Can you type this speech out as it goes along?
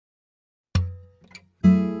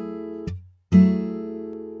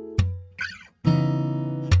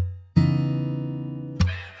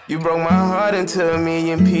You broke my heart into a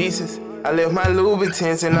million pieces. I left my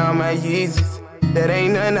Louboutins and all my Yeezys. That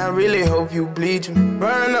ain't nothing, I really hope you bleach me.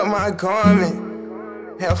 Burn up my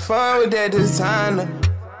garment, have fun with that designer,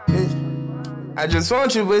 bitch. I just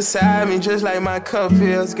want you beside me, just like my cup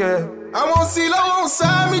feels, girl. I want CeeLo on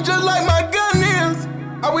side me, just like my gun is.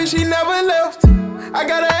 I wish he never left. I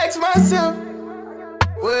gotta ask myself,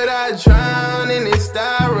 would I drown in this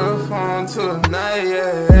styrofoam tonight,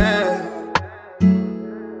 yeah.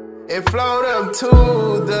 And float up to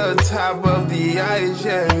the top of the ice,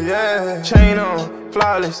 yeah. Chain on,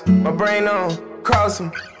 flawless, my brain on, cross 'em,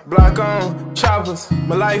 block on, choppers,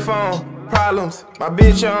 my life on, problems, my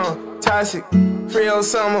bitch on, toxic, free old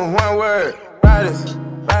summer, one word, riders,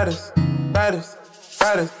 riders, riders,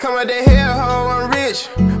 riders. Come out that hell hole, I'm rich,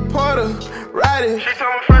 Porter, riders. She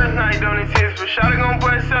told me first night don't exist, but shawty gon'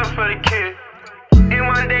 bust up for the kid. And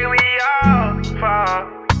one day we all fall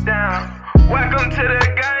down. Welcome to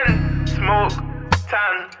the gun smoke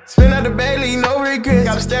time. Spin out the Bailey, no regrets.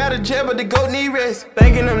 Gotta stay out of jail, but the goat need rest.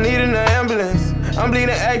 Thinking I'm needing an ambulance. I'm bleeding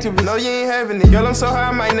active, but no, you ain't having it. Girl, I'm so high,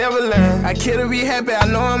 I might never land. I kill to be happy, I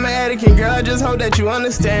know I'm an addict, and girl, I just hope that you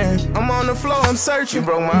understand. I'm on the floor, I'm searching. You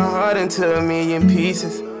broke my heart into a million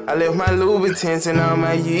pieces. I left my Louboutins and all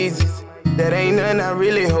my Yeezys. That ain't nothing, I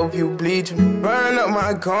really hope you bleach me. Burn up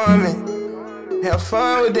my garment, have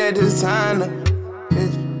fun with that designer,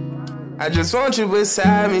 bitch. I just want you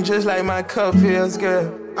beside me, just like my cup feels,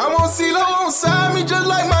 girl. I want CeeLo on side me, just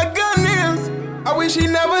like my gun is. I wish he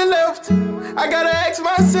never left. I gotta ask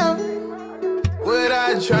myself, would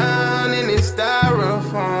I drown in this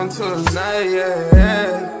styrofoam tonight,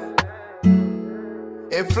 yeah.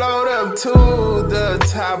 And float up to the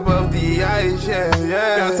top of the ice,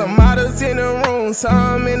 yeah. Got some models in the room,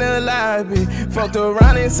 some in the lobby. Fucked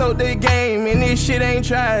around and sold the game, and this shit ain't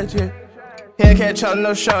tried yet. Hellcat chop,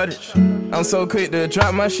 no shortage. I'm so quick to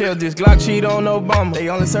drop my shell. This Glock cheat on Obama. They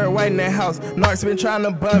only serve white in that house. Narcs been trying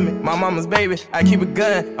to bum me. My mama's baby, I keep a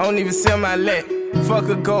gun. I don't even sell my leg. Fuck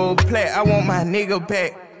a gold plat, I want my nigga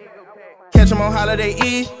back. Catch him on holiday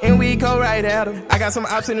Eve, and we go right at him. I got some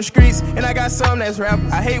ops in the streets, and I got some that's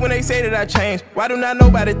rappers. I hate when they say that I changed. Why do not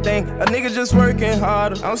nobody think a nigga just working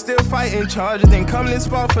harder? I'm still fighting charges, then coming this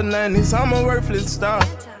far for nothing. So I'm a worthless star.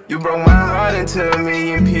 You broke my heart into a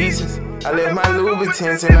million pieces. I left my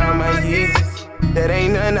Louboutins and all my Yeezys. That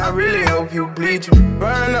ain't nothing, I really hope you bleach me.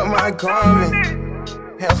 Burn up my garment,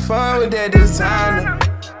 have fun with that designer,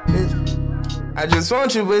 bitch. I just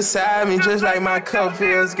want you beside me, just like my cup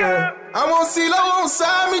feels, girl. I want CeeLo on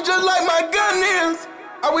side me, just like my gun is.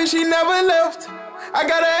 I wish he never left. I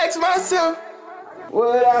gotta ask myself,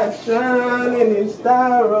 would I drown in this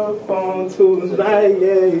styrofoam tonight,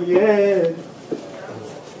 yeah.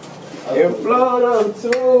 And float up to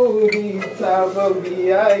the top of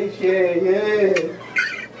the ice, yeah.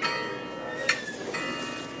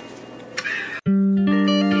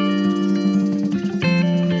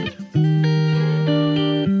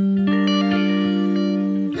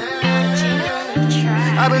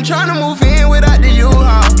 I've been trying to move in without the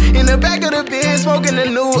U-Haul. In the back of the Benz, smoking the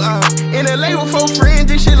new in the label for friends,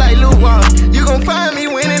 this shit like Luke Wall. You gon' find me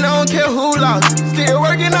winning, I don't care who lost. Still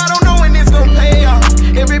working, I don't know when it's gon' pay off.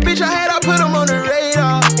 Every bitch I had, I put them on the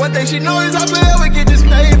radar. One thing she knows is I forever get this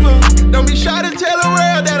paper. Don't be shy to tell the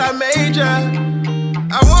world that I made ya.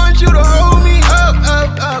 I want you to hold me up,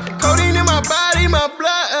 up, up. Codeine in my body, my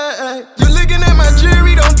blood. You looking at my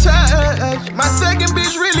jewelry, don't touch. My second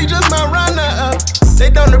bitch really just my runner-up. They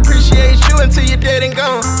don't appreciate you until you're dead and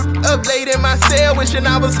gone. Up late in my cell, wishing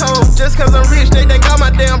I was home. Just cause I'm rich, they think all my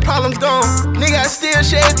damn problems gone. Nigga, I still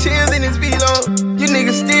shed tears in this V-Long. You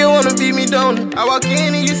niggas still wanna beat me, don't it? I walk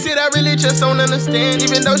in and you sit, I really just don't understand.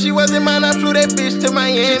 Even though she wasn't mine, I flew that bitch to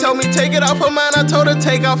Miami. She told me take it off her mind, I told her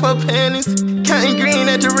take off her panties. Counting green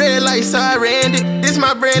at the red light, so I ran it. This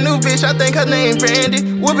my brand new bitch, I think her name Brandy.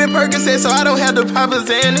 Whoopin' Percocet, so I don't have the poppers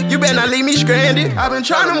in it. You better not leave me stranded. I've been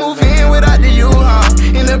trying to move in without the U-Haul.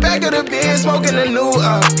 In the back of the Benz, smoking the new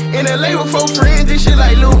in the label for friends, this shit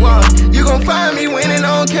like Luke Wall. You gon' find me winning,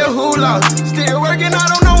 I don't care who lost. Still working, I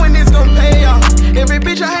don't know when it's gon' pay off. Every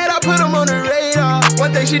bitch I had, I put them on the radar.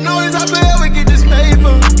 One thing she knows is I forever get this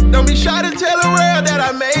paper. Don't be shy to tell the world that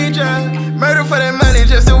I made ya. Murder for that money,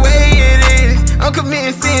 just the way it is. I'm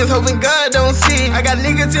committing sins, hoping God don't see. I got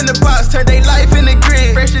niggas in the box, turn they life in the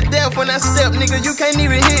grid. Fresh to death when I step, nigga, you can't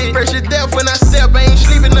even hit. Fresh to death when I step, I ain't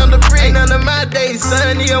sleeping on the brick. Ain't none of living my days,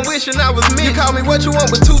 sunny, I'm wishing I was me. You call me what you want,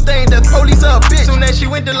 but two things, that's police or a bitch. Soon as she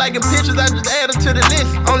went to liking pictures, I just add her to the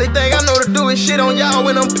list. Only thing I know to do is shit on y'all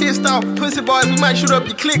when I'm pissed off. Pussy boys, we might shoot up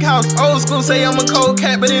your click house. Old school say I'm a cold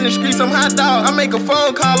cat, but in the streets I'm hot dog. I make a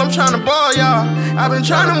phone call, I'm trying to ball y'all. I've been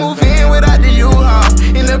trying to move in without the U-Haul.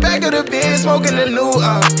 In the back of the Benz, smoking the new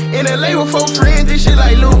in LA with 4 friends, this shit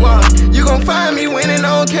like loot walk. You gon' find me winning,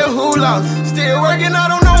 I don't care who lost. Still working, I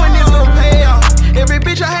don't know when this gon' pay off. Every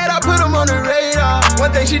bitch I had, I put them on the radar.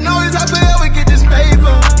 One thing she knows is I forever get this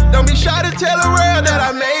paper. Don't be shy to tell the world that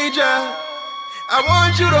I made ya. I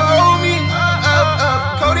want you to hold me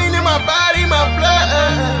up. Codeine in my body, my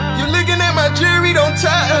blood. You looking at my jewelry, don't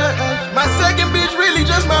touch. My second bitch really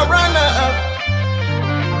just my runner-up.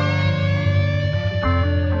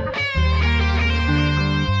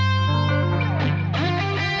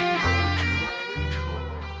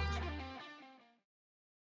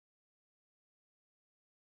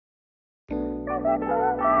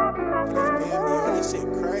 This shit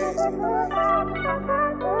crazy.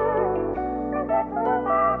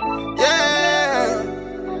 Yeah.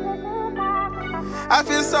 I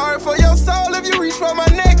feel sorry for your soul if you reach for my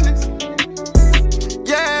necklace.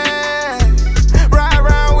 Yeah. Ride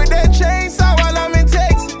around with that chainsaw while I'm in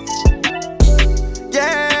Texas.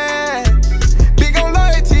 Yeah. Big on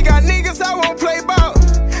loyalty, got niggas I won't play ball.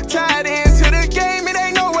 Tied into the game, it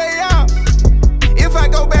ain't no way out. If I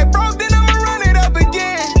go back broke, then I'ma run it up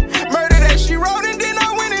again. Murder that she wrote and then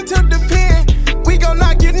I went and took the pen. We gon'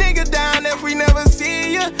 knock your nigga down if we never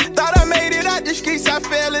see ya. Thought I made it out the streets, I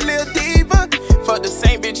fell a little deeper. Fuck the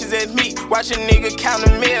same bitches as me, watch a nigga count a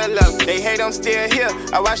meal up. They hate I'm still here,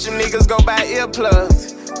 I watch them niggas go buy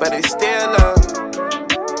earplugs, but it's still up.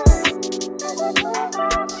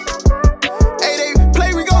 Hey, they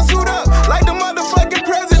play, we gon' suit up like the motherfucking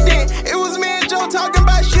president. It was me and Joe talking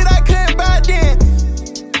about shit I couldn't buy then.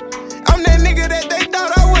 I'm that nigga that they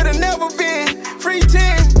thought I would've never been. Free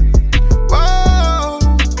 10. Whoa.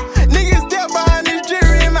 Niggas dead behind this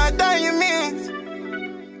jewelry and my diamonds.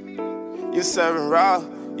 You serving raw,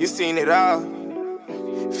 you seen it all.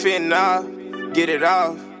 Fentanyl, get it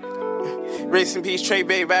off. Rest in peace, Trey,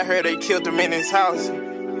 babe, I heard they killed him in his house.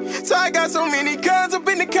 So I got so many guns up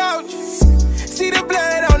in the couch. See the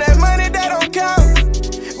blood on that money that don't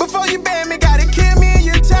count. Before you ban me, gotta kill me in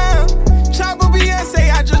your town. Chopper Beyonce,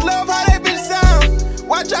 I just love how that bitch sound.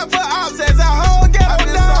 Watch out for ops as I hold ghetto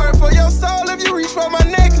down. I'm sorry for your soul if you reach for my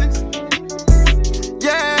necklace.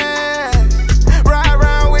 Yeah. Ride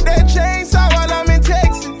around with that chainsaw while I'm in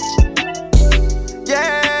Texas.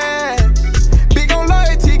 Yeah. Big on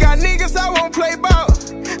loyalty, got niggas I won't play ball.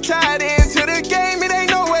 Tied into the game, it ain't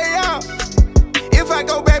no way out. If I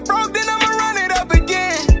go back broke, then I'ma run it up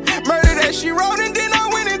again. Murder that she wrote and then I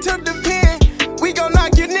went and took the pen. We gon'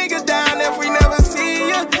 knock your nigga down if we never see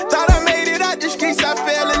ya. Thought I made it out the streets, I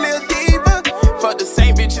fell a little deeper. Fuck the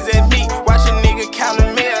same bitches as me, watch a nigga count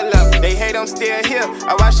a meal up. They hate I'm still here,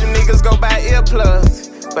 I watch them niggas go buy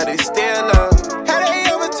earplugs, but it's still up. Have they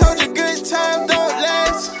ever told you good times don't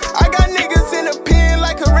last? I got niggas in a pen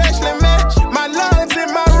like a wrestling match. My lungs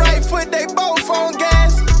and my right foot, they both on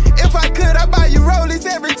gas. If I could, I buy you rollies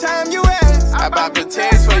every time you ask. I buy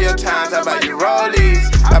Patents for your times, I buy you rollies.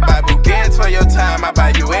 I buy Bugats for your time, I buy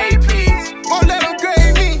you APs. Won't let them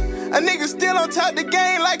grade me. A nigga still on top the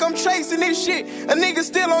game like I'm tracing this shit. A nigga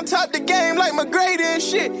still on top the game like McGrady and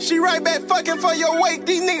shit. She right back fucking for your weight.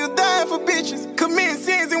 These niggas dying for bitches. Committing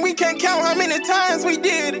sins and we can't count how many times we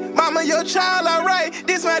did it. Mama, your child, alright,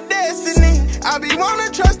 this my destiny. I be wanna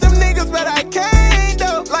trust them niggas, but I can't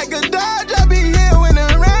though. Like a Dodge, I be here when the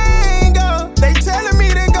rain go. They telling me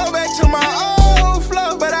to go back to my old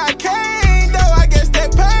flow, but I can't though. I guess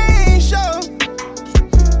that pain show.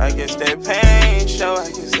 I guess that pain show. I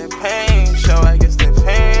guess that pain show. I guess that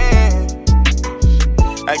pain.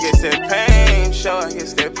 I guess that pain show. I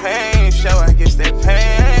guess that pain show. I guess that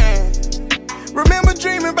pain. Remember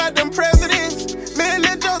dreaming about them presidents? Me and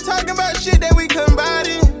Lil Joe talking about shit that we couldn't buy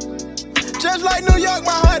in. Just like New York,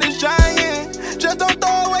 my heart is giant. Just don't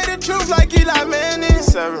throw away the truth like Eli Manning.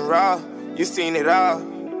 Serving raw, you seen it all.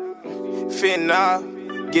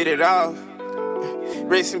 Fentanyl, get it off.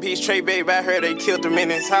 Rest in peace, Trey, babe, I heard they killed him in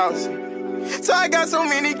his house. So I got so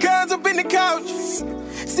many guns up in the couch.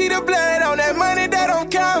 See the blood on that money that don't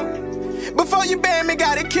count. Before you ban me,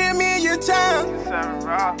 gotta kill me in your town. Serving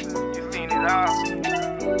raw, you seen it all.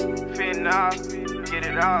 Fentanyl, get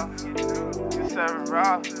it off. You serving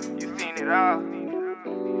raw, you seen it all.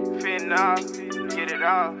 Fentanyl, get it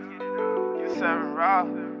off. You serving raw,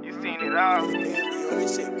 you seen it all.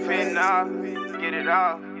 Fentanyl, get it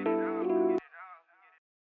off.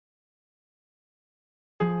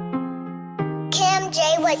 Cam J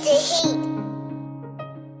with the heat.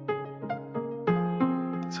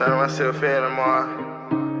 Turn myself in tomorrow.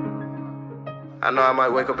 I know I might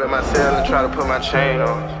wake up in my cell and try to put my chain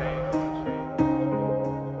on.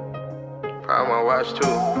 Probably my watch too.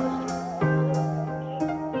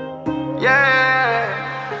 Yeah.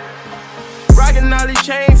 Rockin' all these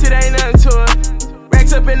chains, it ain't nothing to it.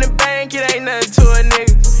 Racks up in the bank, it ain't nothing to it,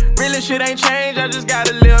 nigga. Really shit ain't changed, I just got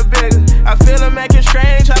a little bigger. I feel I'm acting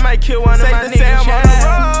strange, I might kill one of my niggas. Say I'm on the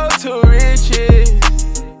road to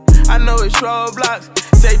riches. I know it's roadblocks.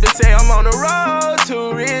 Safe to say I'm on the road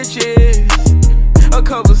to riches. A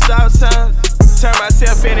couple stop signs, turn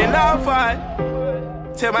myself in and off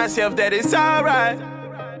right. Tell myself that it's alright.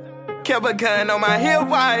 Kept a gun on my hip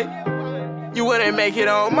white. You wouldn't make it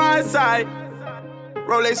on my side.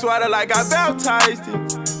 Rolex water like I baptized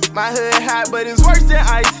it. My hood hot, but it's worse than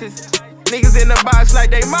ISIS. Niggas in the box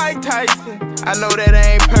like they Mike Tyson. I know that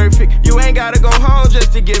I ain't perfect. You ain't gotta go home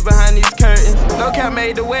just to get behind these curtains. NoCap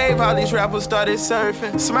made the wave, all these rappers started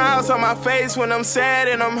surfing. Smiles on my face when I'm sad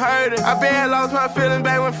and I'm hurting. I been lost my feelings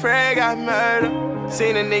back when Fred got murdered.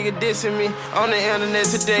 Seen a nigga dissing me on the internet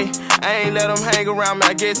today. I ain't let him hang around me,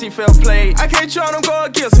 I guess he felt played. I can't try to go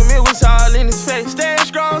against him, it was all in his face. Staying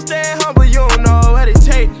strong, staying humble, you don't know what it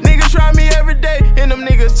take. Niggas try me every day, and them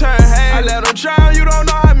niggas turn hate. I let them drown, you don't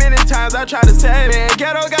know how many times I try to save. Man,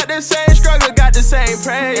 ghetto got the same struggle, got the same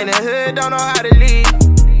praise. In the hood, don't know how to lead.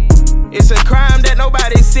 It's a crime that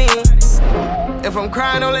nobody's seen. If I'm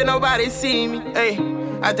crying, don't let nobody see me. Hey,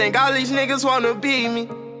 I think all these niggas wanna be me.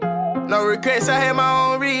 No regrets, I had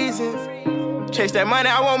my own reasons. Chase that money,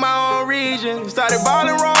 I want my own region. Started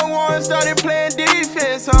ballin' wrong one, started playing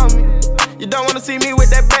defense on me. You don't wanna see me with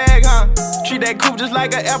that bag, huh? Treat that coupe just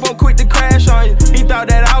like an apple, quick to crash on you. He thought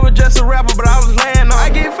that I was just a rapper, but I was laying on. I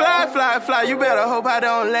get fly, fly, fly, you better hope I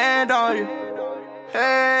don't land on you.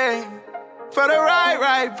 Hey, for the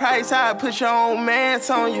right price, I put your own mans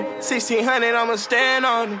on you. 1600, I'ma stand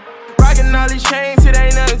on you. Rockin' all these chains, it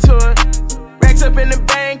ain't nothing to it. Racks up in the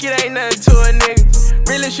bank, it ain't nothing to it, nigga.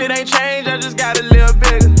 Really shit ain't changed, I just got a little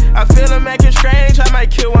bigger. I feel I'm acting strange, I might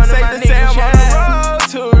kill one of my niggas. Say I'm on the road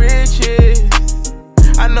to riches.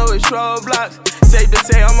 I know it's roadblocks. Safe to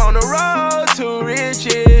say I'm on the road to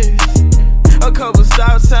riches. A couple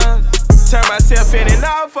stop signs, turn myself in and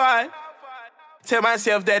off right. Tell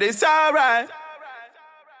myself that it's alright.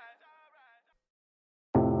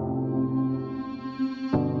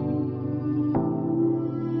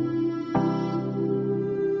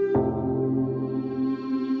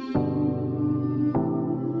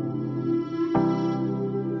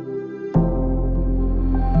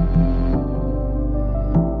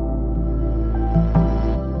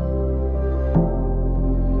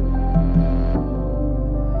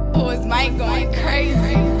 Mike going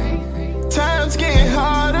crazy. Time's getting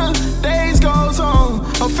harder, days goes on.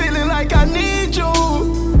 I'm feeling like I need you.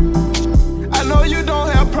 I know you don't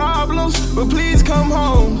have problems, but please come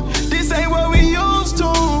home. This ain't what we used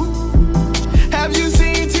to. Have you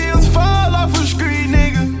seen tears fall off a screen,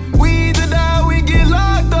 nigga? We either die, we get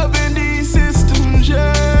locked up in these systems,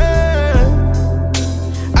 yeah.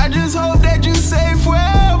 I just hope that you safe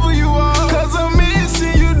wherever you are, cause I'm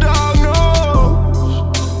missing you, dog, no.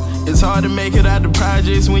 It's hard to make it out the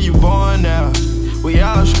projects when you born now. We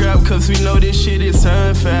all strapped cause we know this shit is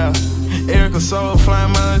unfair. Erica Soul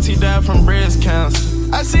flying, my auntie died from breast cancer.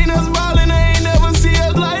 I seen us ballin', I ain't never see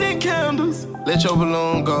us lighting candles. Let your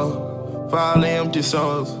balloon go, for all the empty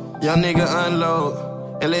souls. Young nigga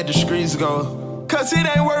unload, and let the streets go. Cause it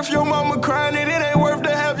ain't worth your mama crying, and it ain't worth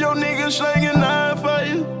to have your nigga slinging knife for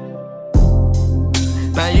you.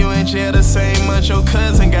 Now you in jail the same month your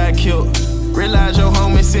cousin got killed. Realize your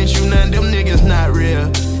homie sent you nothing, them niggas not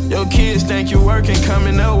real. Your kids think you working,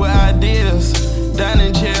 coming up with ideas. Down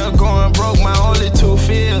in jail, going broke, my only two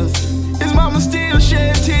fears. His mama still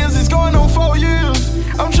shed tears, it's going on 4 years.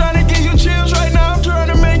 I'm trying to give you chills right now, I'm trying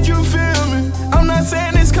to make you feel me. I'm not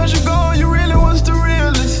saying this cause you're gone, you really was the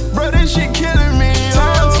realest. Bro, this shit killing me.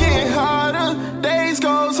 Time's getting harder, days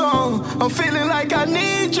goes on. I'm feeling like I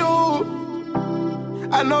need you.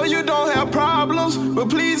 I know you don't have problems, but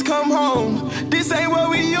please come home. This ain't what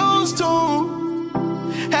we used to.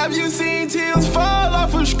 Have you seen tears fall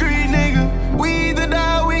off a screen, nigga? We either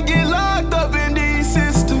die, we get locked up in these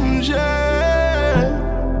systems, yeah.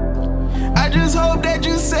 I just hope that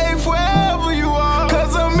you safe wherever you are,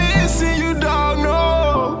 cause I'm missing you, dog, no.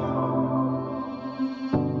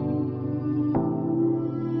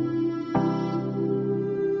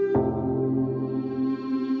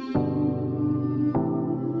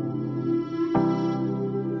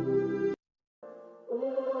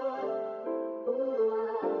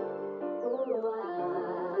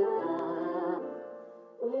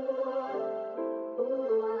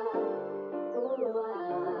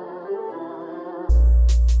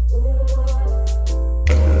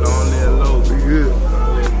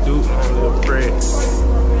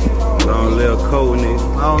 cold, nigga.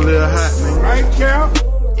 I don't live hot, nigga. Right, Carol?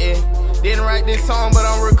 Yeah, didn't write this song, but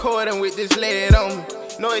I'm recording with this lead on me.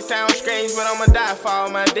 Know it sounds strange, but I'ma die for all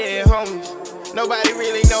my dead homies. Nobody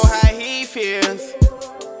really know how he feels.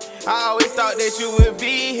 I always thought that you would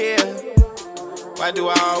be here. Why do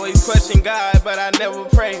I always question God, but I never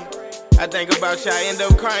pray? I think about you, I end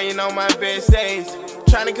up crying on my best days.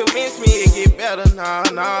 Trying to convince me it get better, no.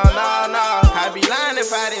 I'd be lying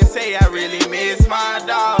if I didn't say I really miss my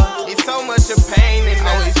dog. It's so much of pain and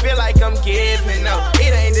I always feel like I'm giving up.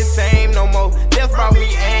 It ain't the same no more, death brought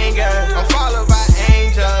me anger. I'm followed by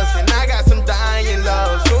angels and I got some dying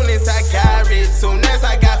love. Soon as I got rich, soon as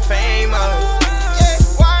I got famous.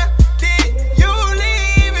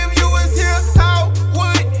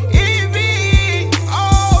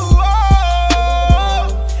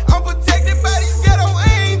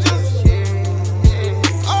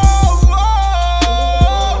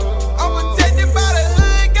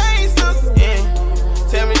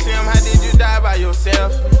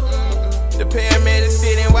 The paramedics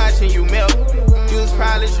sitting watching you melt. You was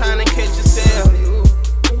probably trying to catch yourself.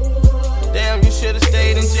 Damn, you should've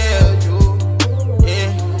stayed in jail. Yeah,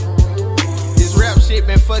 this rap shit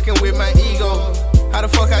been fucking with my ego. How the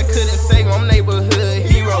fuck I couldn't save him? I'm neighborhood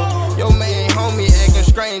hero. Yo man, homie acting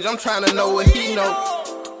strange. I'm trying to know what he know.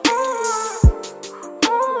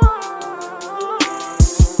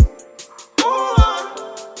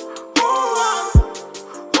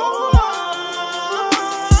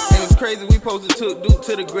 Crazy, we supposed to took Duke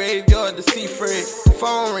to the graveyard to see Fred.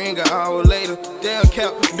 Phone ring an hour later, damn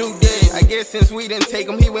Cap, Duke dead. I guess since we didn't take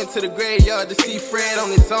him, he went to the graveyard to see Fred on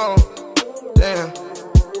his own. Damn,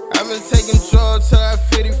 I've been taking drugs till I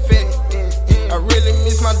feel the effect. I really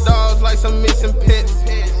miss my dogs like some missing pets.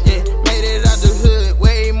 Yeah, made it out the hood,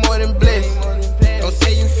 way more than blessed. Don't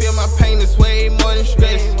say you feel my pain, it's way more than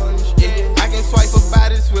stress. Yeah, I can swipe for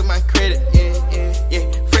bodies with my credit. Yeah,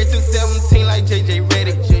 Fred took 17 like JJ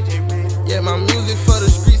Reddick. Yeah, my music for the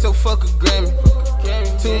streets, so fuck a Grammy.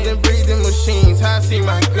 Tools and breathing machines, how I see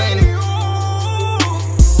my granny.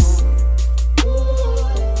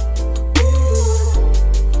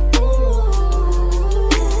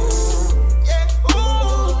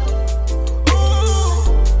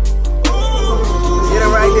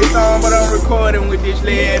 Didn't write this song, but I'm recording with this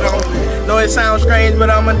lead on. Know it sounds strange, but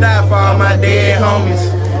I'ma die for all my dead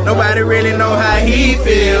homies. Nobody really know how he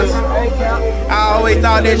feels. I always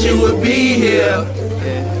thought that you would be here.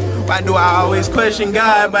 Why do I always question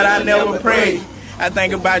God, but I never pray? I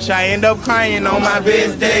think about you, I end up crying on my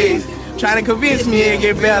best days. Trying to convince me it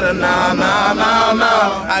get better, no.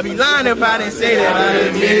 I'd be lying if I didn't say that I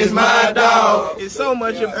didn't miss my dog. It's so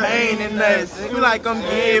much of pain in this. Feel like I'm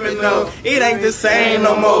giving up. It ain't the same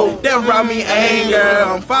no more. Death brought me anger.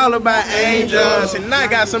 I'm followed by angels, and I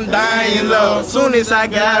got some dying love. Soon as I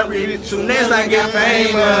got rich, soon as I get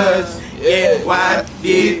famous. Yeah, why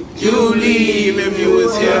did you leave? If you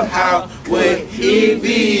was here, how would it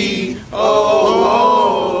be? Oh.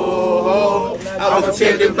 I'm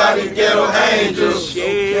protected by these ghetto angels.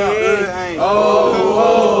 Yeah.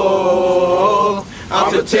 Oh. I'm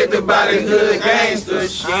protected by the hood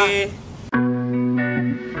gangsters. Shit.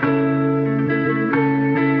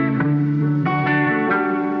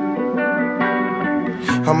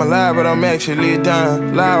 I'm alive, but I'm actually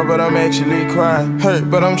dying. Loud, but I'm actually crying. Hurt,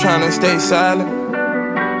 but I'm trying to stay silent.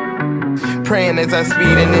 Praying as I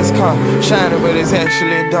speed in this car. Shining, but it's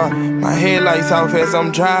actually dark. My headlights off as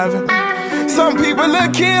I'm driving. Some people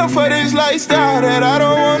look kill for this lifestyle that I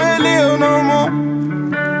don't wanna live no more.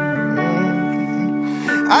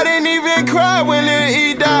 I didn't even cry when Lil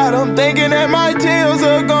E died. I'm thinking that my tears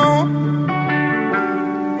are gone.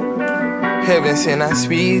 Heaven sent, I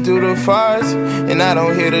speed through the forest and I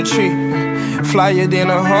don't hear the tree. Flyer than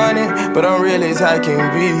a hornet, but I'm real as I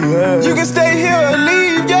can be. Yeah. You can stay here or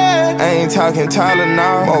leave, yeah. I ain't talking taller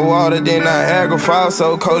now. More water than Niagara Falls,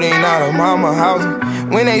 so codeine out of mama house.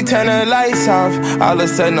 When they turn the lights off, all of a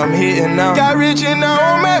sudden I'm hitting out. Got rich and now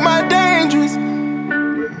I'm at my dangerous.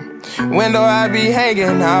 Window I be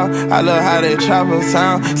hanging out. I love how that chopper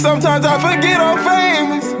sound. Sometimes I forget I'm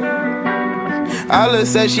famous. Alla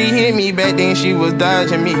said she hit me, back then she was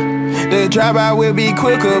dodging me. The drive-by will be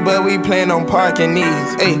quicker, but we plan on parking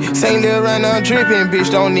these. Hey, St. Lil run on dripping, bitch,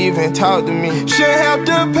 don't even talk to me. Shouldn't have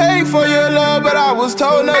to pay for your love, but I was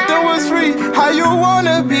told nothing was free. How you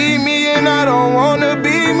wanna be me and I don't wanna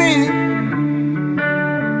be me?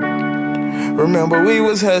 Remember we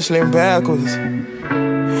was hustling backwards.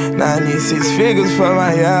 Now I need 6 figures for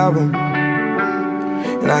my album,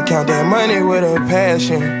 and I count that money with a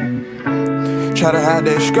passion. Try to hide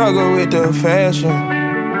that struggle with the fashion.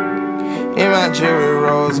 In my jewelry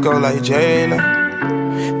rolls go like jailer.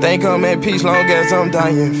 Think I'm at peace long as I'm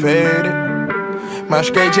dying faded. My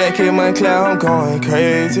straight jacket, my cloud, I'm going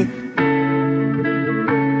crazy.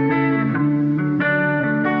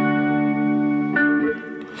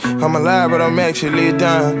 I'm alive, but I'm actually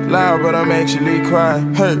dying. Loud, but I'm actually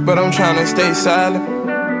crying. Hurt, but I'm trying to stay silent.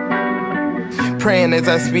 Praying as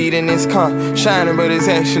I speed in this car. Shining, but it's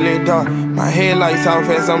actually dark. My headlights off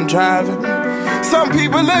as I'm driving. Some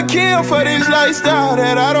people look kill for this lifestyle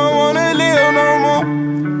that I don't wanna live no more.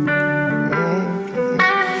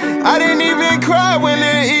 I didn't even cry when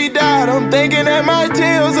Lil E died. I'm thinking that my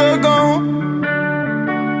tears are gone.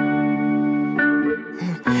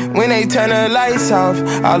 When they turn the lights off,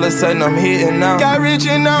 all of a sudden I'm hitting out. Got rich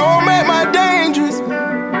and now I'm at my dangerous.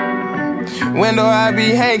 Window I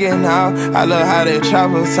be hanging out. I love how that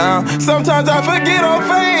chopper sound. Sometimes I forget I'm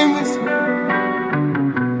famous.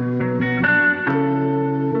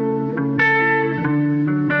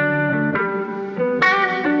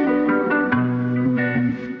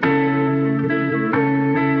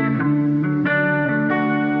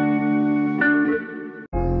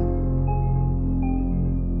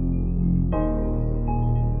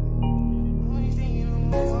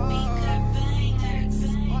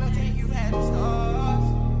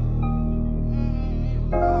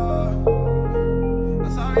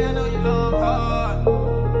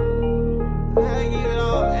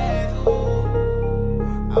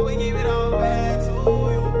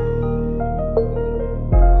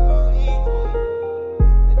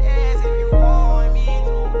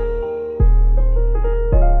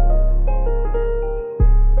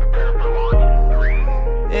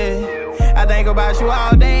 About you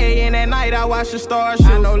all day, and at night I watch the stars shoot.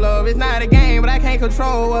 I know love is not a game, but I can't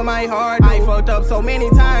control what my heart do. I fucked up so many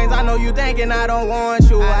times, I know you thinking I don't want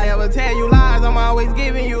you. I never tell you lies, I'm always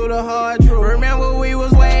giving you the hard truth. Remember we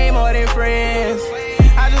was way more than friends.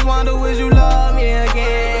 I just wonder would you love me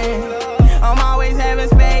again? I'm always having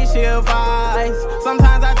spaceship vibes.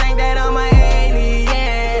 Sometimes I think that I'm an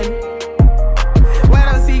alien.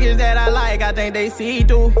 Where the secrets that I like, I think they see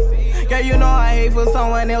through. Girl, you know I hate for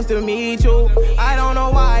someone else to meet you. I don't know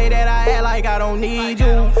why that I act like I don't need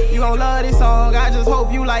you. You gon' love this song, I just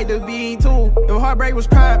hope you like the beat too. If heartbreak was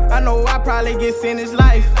crime, I know I probably get sentenced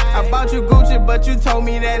life. I bought you Gucci, but you told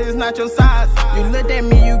me that it's not your size. You looked at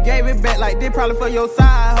me, you gave it back like this probably for your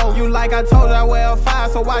side hoe. You like I told you I wear a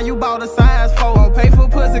 5, so why you bought a size 4? Don't pay for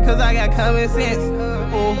pussy cause I got common sense.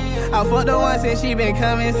 Ooh, I fucked her once and she been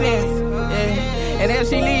coming since. Yeah. And if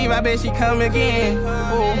she leave, I bet she come again.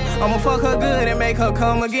 Ooh, I'ma fuck her good and make her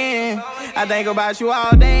come again. I think about you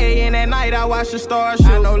all day, and at night I watch the stars shoot.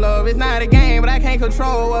 I know love is not a game, but I can't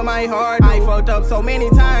control what my heart do. I fucked up so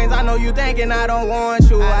many times, I know you thinking I don't want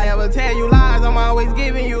you. I never tell you lies, I'm always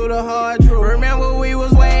giving you the hard truth. Remember we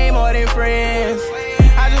was way more than friends.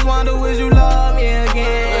 I just wonder would you love me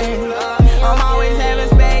again? I'm always having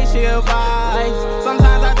spaceship vibes.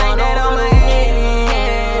 Sometimes I think that I'm an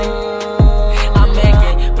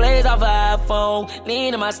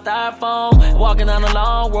lean in my styrofoam, walking down a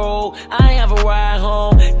long road. I ain't have a ride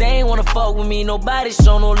home. They ain't wanna fuck with me. Nobody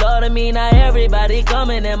show no love to me. Now everybody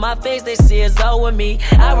coming in my face. They see it's all with me.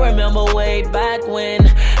 I remember way back when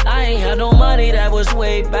I ain't had no money. That was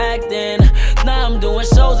way back then. Now I'm doing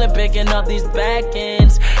shows and picking up these back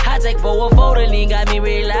ends. I take for a photo, lean got me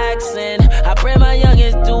relaxing. I pray my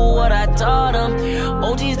youngins do what I taught them.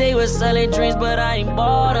 OGs they was selling dreams, but I ain't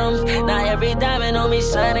bought them. Now every diamond on me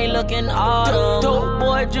shining, looking autumn. Dope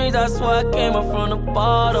boy dreams, I swear I came up from the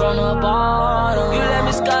bottom. You let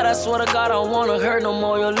me scar, I swear to God I don't wanna hurt no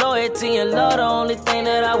more. Your loyalty and love, the only thing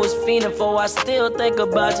that I was feeling for. I still think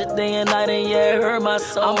about you day and night, and yeah, it hurt my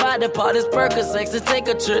soul. I'm about to part this Percocets and take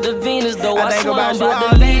a trip to Venus, though. I think about you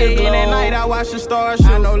all day, and at night I watch the stars shoot.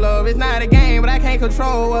 I know love is not a game, but I can't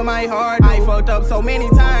control what my heart do. I fucked up so many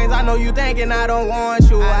times, I know you thinking I don't want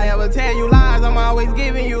you. I never tell you lies, I'm always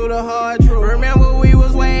giving you the hard truth. Remember we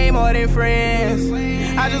was way more than friends.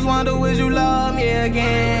 I just wonder would you love me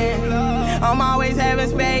again? I'm always having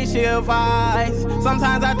spaceship vibes.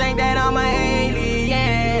 Sometimes I think that I'm an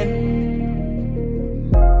alien.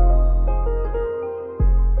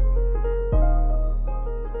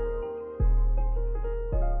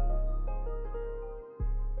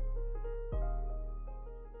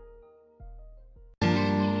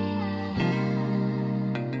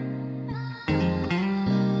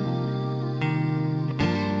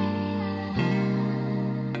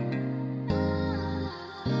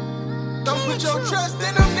 Put your trust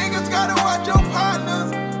in them niggas, gotta watch your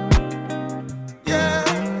partners. Yeah.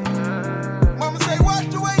 Mama say, watch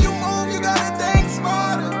the way you move, you gotta think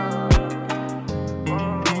smarter.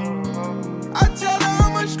 I tell her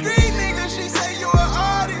I'm a street nigga, she say you an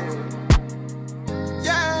artist.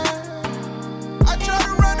 Yeah.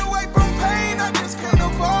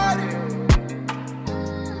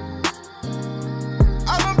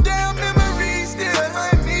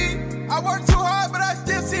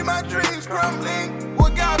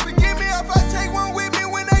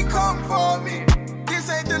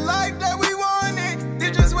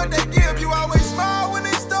 what they give. You always smile when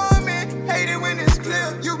it's storming, hate it when it's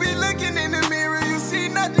clear. You be looking in the mirror, you see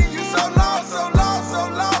nothing. You so lost, so lost, so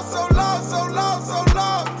lost, so lost, so lost, so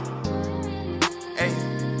lost. Hey,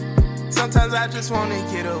 sometimes I just wanna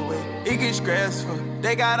get away. It gets stressful.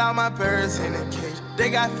 They got all my birds in a cage. They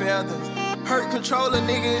got feathers. Hurt control a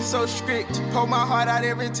nigga is so strict. Pull my heart out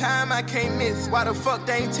every time, I can't miss. Why the fuck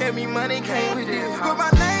they ain't tell me money came with this? Put my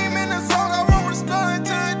name in the song, I won't respond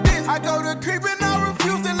to this. I go to creeping, I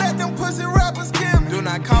refuse to let them pussy rappers kill me. Do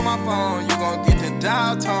not call my phone, you gon' get the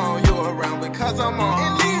dial tone. You around because I'm on.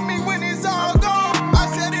 And leave me when it's all gone. I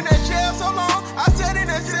sat in that jail so long, I sat in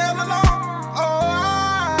that cell alone. Oh,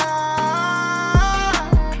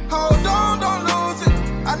 hold on, don't lose it.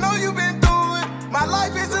 I know you've been through it. My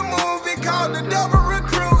life is a movie called The Devil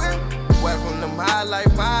Recruiting. Welcome to my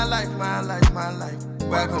life, my life, my life, my life.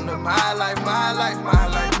 Welcome to my life, my life, my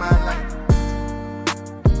life, my life.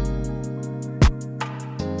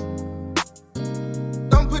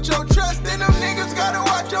 Don't put your trust in them niggas, gotta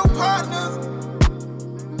watch your partners.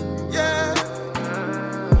 Yeah.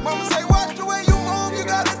 Mama say watch the way you move, you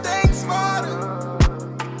gotta think smarter.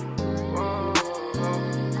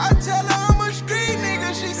 I tell her I'm a street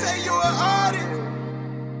nigga, she say you an artist.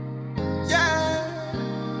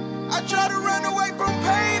 Yeah, I try to run away from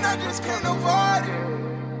pain, I just can't avoid it.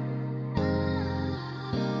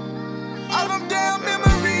 All them damn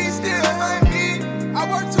memories still haunt me. I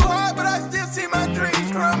work too hard, but I still see my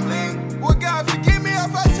dreams crumbling. Well, God forgive me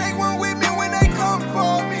if I take one with me when they come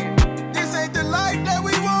for me. This ain't the life that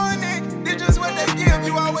we wanted, it's just what they give.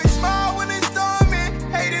 You always smile when it's storming,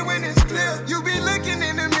 hate it when it's clear. You be looking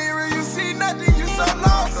in the mirror, you see nothing, you so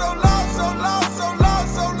lost, so lost, so lost, so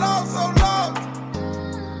lost, so lost, so lost.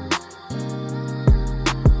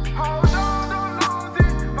 Hold on, don't lose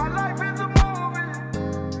it. My life is a movie.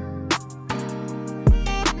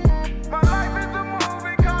 My life is a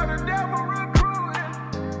movie called The Devil Recruiting.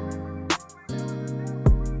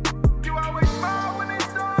 You always smile when it's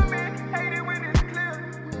storming, hate it when it's clear.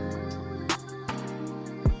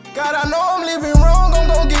 God, I know I'm living wrong, I'm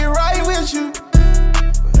gon' get right with you.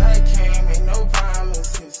 But I can't make no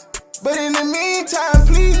promises. But in the meantime,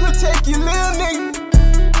 please protect your little nigga.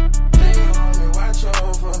 Stay on me, watch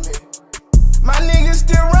over me. My niggas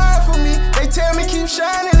still ride for me. They tell me keep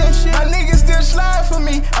shining and shit. My niggas still slide for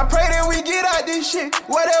me. I pray that we get out this shit.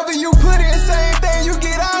 Whatever you put in, same thing you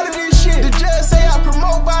get out of this shit. The judge say I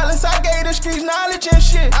promote violence, I gave the streets knowledge and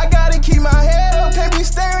shit. I gotta keep my head up, can't be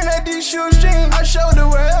staring at these shoestrings. I showed the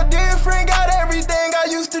world different, got everything I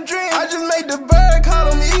used to dream. I just made the bird call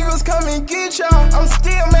them eagles, come and get y'all. I'm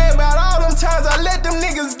still mad about all them times I let them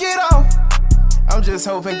niggas get off. I'm just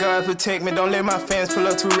hoping God protect me, don't let my fans pull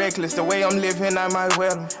up too reckless. The way I'm living, I might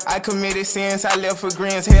wet them. I committed sins, I left for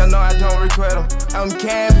grins, hell no, I don't regret them. I'm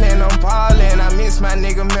gambling, I'm ballin', I miss my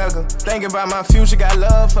nigga Mega. Thinking about my future, got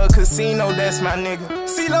love for casino, that's my nigga.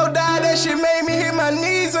 CeeLo died, that shit made me hit my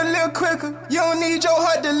knees a little quicker. You don't need your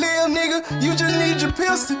heart to live, nigga, you just need your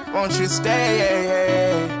pistol. Won't you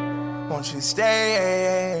stay, won't you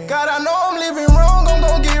stay? God, I know I'm living wrong, I'm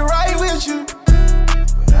gon' get right with you.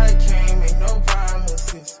 But I can't make no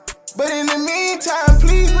promises. But in the meantime,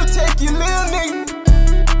 please protect your little nigga.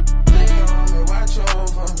 Stay on me, watch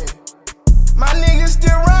over me. My niggas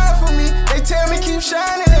still ride for me. They tell me keep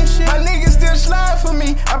shining and shit. My niggas still slide for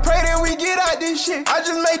me. I pray that we get out this shit. I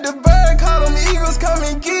just made the bird call them eagles, come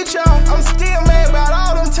and get y'all. I'm still mad about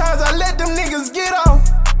all them times I let them niggas get off.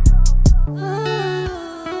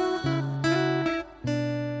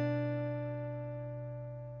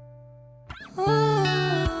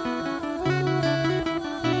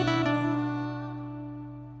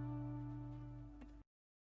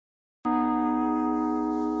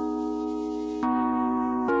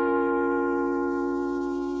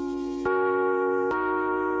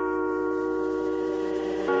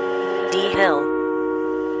 D-Hill.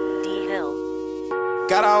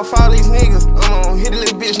 Got off all these niggas, I'm on hit a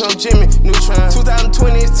little bitch, no Jimmy. Neutron,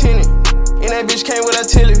 2020 is tinted. And that bitch came with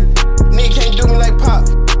artillery. Nigga can't do me like Pop,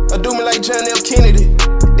 or do me like John F. Kennedy.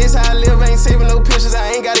 This how I live, ain't saving no pictures,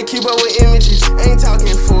 I ain't gotta keep up with images. Ain't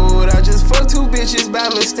talking food, I just fuck two bitches by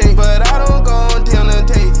mistake. But I don't go on dinner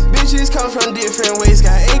dates. Bitches come from different ways,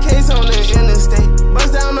 got AKs on the interstate.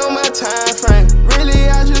 Bust down on my time frame. Really,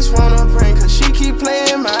 I just wanna prank, cause she keep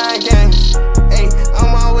playing my games. Ayy,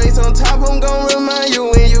 I'm always on top, I'm gon' remind you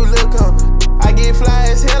when you look up. I get fly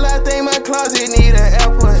as hell, I think my closet need an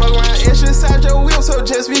airport. Fuck around inside your whip, so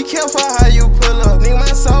just be careful how you pull up. Nigga,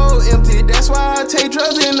 my soul empty, that's why I take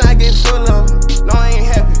drugs and I get full of them. No, I ain't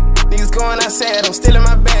happy, niggas going outside, I'm still in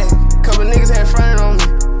my bag. Couple niggas had fronted on me,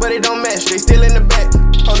 but it don't match, they still in the back.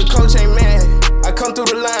 Oh, the coach ain't mad, I come through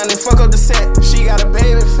the line and fuck up the set. She got a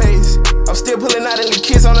baby I'm still pulling out in the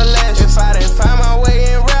kids on the lash. If I didn't find my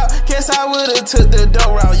way in rap, guess I would've took the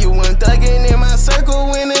dope route. You went thugging in my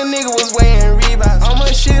circle when a nigga was weighing Reeboks. I'ma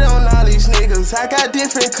shit on all these niggas. I got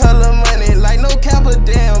different color money, like NoCap a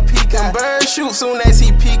damn peacock. Bird shoot soon as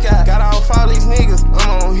he peek out. Got off all these niggas.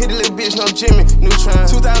 I'm on hit a little bitch, no Jimmy Neutron.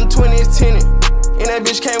 2020 is tinted, and that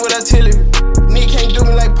bitch came with artillery. Nigga can't do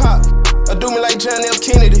me like Pop, or do me like John F.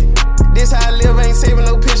 Kennedy. This how I live, I ain't saving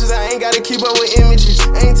no pictures, I ain't gotta keep up with images.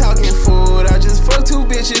 Ain't talking food, I just fuck 2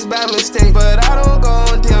 bitches by mistake. But I don't go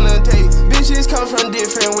on dinner dates. Bitches come from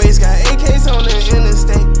different ways, got AKs on the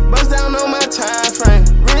interstate. Bust down on my time frame.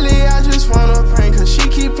 Really, I just wanna prank, cause she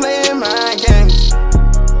keep playing my games.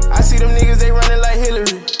 I see them niggas, they running like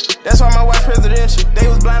Hillary. That's why my wife presidential. They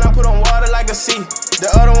was blind, I put on water like a sea.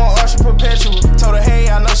 The other one, Usher Perpetual. Told her, hey,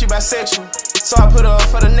 I know she bisexual, so I put her up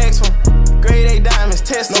for the next one. Grade A diamonds,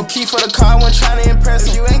 test. No key for the car, I wasn't trying to impress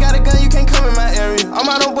him. If you ain't got a gun, you can't come in my area. I'm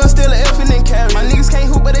out on bus, still an F and then carry. My niggas can't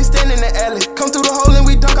hoop, but they stand in the alley. Come through the hole and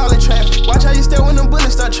we dunk all in traffic. Watch how you stare when them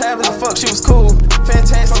bullets start traveling. I fuck, she was cool,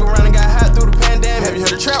 fantastic. Fuck around and got hot through the pandemic. Have you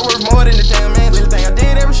heard a trap worth more than the damn man? Little thing I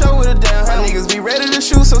did every show with a damn. My niggas be ready to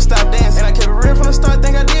shoot, so stop dancing. And I kept it real from the start,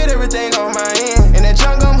 think I did everything on my end. And that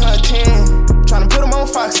junk I'm hunting, tryna put them on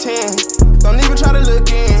Fox 10. Don't even try to look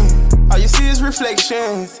in, all you see is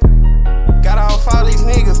reflections. Got off all these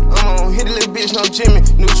niggas, I'm on hit a little bitch, no Jimmy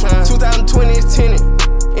Neutron. 2020 is tinted,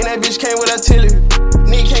 and that bitch came with artillery.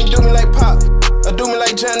 Nigga can't do me like Pop, or do me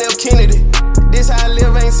like John F. Kennedy. This how I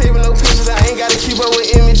live, I ain't saving no pictures, I ain't gotta keep up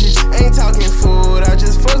with images. Ain't talking food, I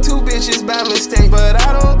just fuck 2 bitches by mistake. But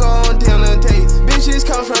I don't go on dinner dates. Bitches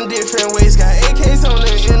come from different ways, got AKs on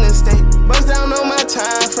the interstate. Bust down on my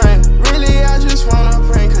time frame. Really, I just wanna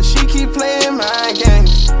prank, cause she keep playing my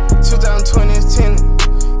games. 2020 is tinted,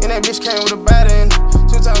 and that bitch came with a body in it.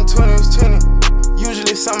 2020 is tinted,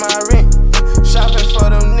 usually some I rent. Shopping for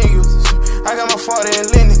them niggas, I got my 40 in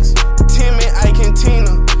Linux. Timmy, Ike, and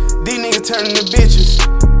Tina, these niggas turning to bitches.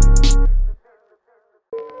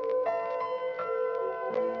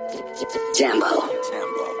 Jambo.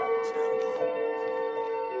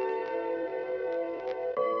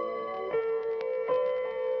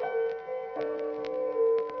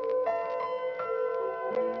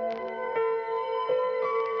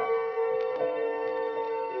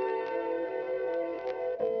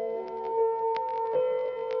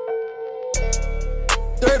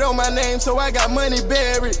 Dirt on my name, so I got money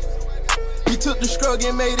buried. We took the struggle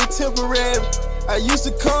and made it temporary. I used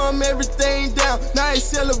to calm everything down, now it's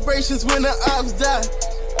celebrations when the ops die.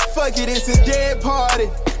 Fuck it, it's a dead party.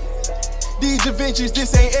 These adventures,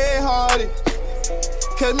 this ain't air-hearted.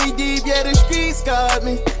 Cut me deep, yeah, the streets scarred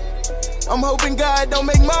me. I'm hoping God don't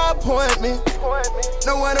make my appointment.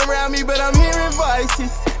 No one around me, but I'm hearing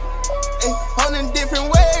voices. On a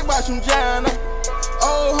different way, watch them drown out.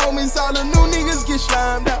 Old homies, all the new niggas get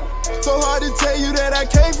slimed out. So hard to tell you that I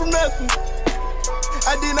came from nothing.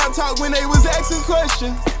 I did not talk when they was asking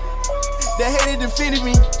questions. They hated defeated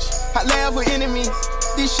me, I laugh with enemies.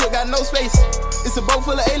 This shit got no space, it's a boat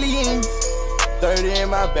full of aliens. 30 in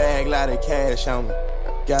my bag, lot of cash on me.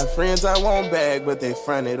 Got friends I won't bag, but they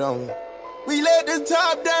fronted on me. We let the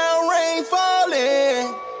top down, rain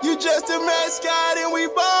falling. You just a mascot and we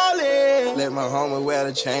ballin'. Let my homie wear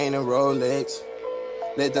the chain and Rolex.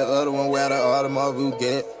 Let the other one wear the Audemars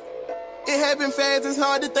Piguet. It happened fast, it's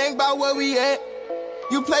hard to think about where we at.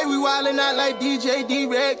 You play, we wildin' out like DJ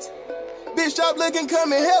D-Rex. Bitch, stop looking,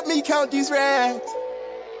 come and help me count these rags.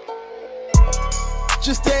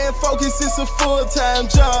 Just staying focused, it's a full-time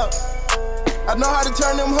job. I know how to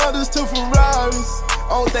turn them Hunters to Ferraris.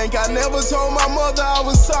 Don't think I never told my mother I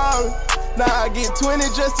was sorry. Now I get 20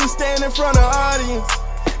 just to stand in front of audience.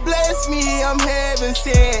 Bless me, I'm heaven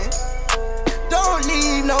sent. Don't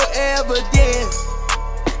leave no evidence.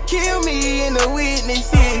 Kill me in the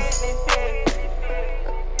witnesses.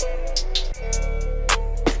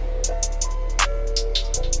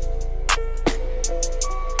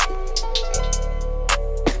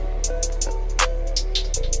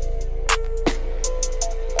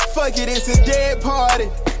 Fuck it, it's a dead party.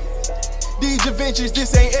 These adventures,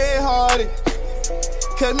 this ain't air-hearted.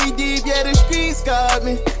 Cut me deep, yeah, the streets scarred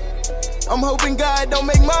me. I'm hoping God don't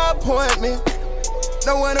make my appointment.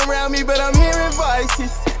 No one around me, but I'm hearing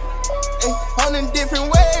voices. On a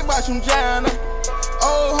different way, watch them drown out.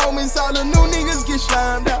 Old homies, all the new niggas get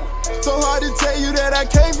slimed out. So hard to tell you that I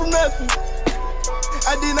came from nothing.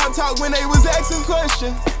 I did not talk when they was asking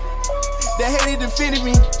questions. They hated defeated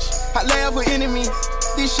me, I laugh with enemies.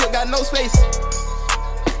 This shit got no space.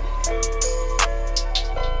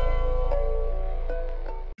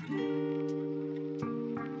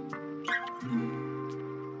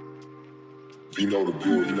 You know the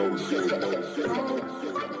deal, you know the deal.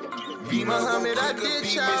 Be Muhammad, I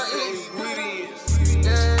did y'all ingredients.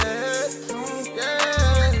 Yeah,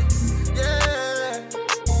 yeah, yeah,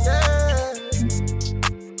 yeah.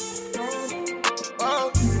 Oh,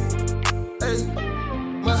 hey,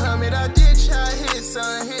 Muhammad, I did y'all hits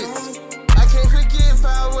on hits. I can't forget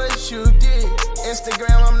about what you did.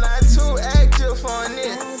 Instagram, I'm not too active on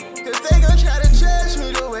it, cause they gon' try to judge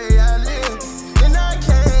me the way I live. And I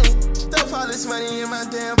can't stuff all this money in my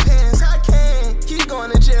damn pants. I can't keep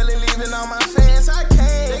going to jail and leaving all my fans. I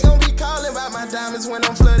can't. They gon' be calling about my diamonds when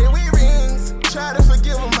I'm flooded with rings. Try to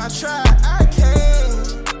forgive them, I try. I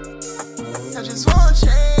can't. I just want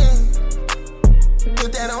change.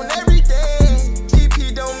 Put that on everything.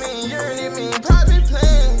 PP don't mean yearn, it mean private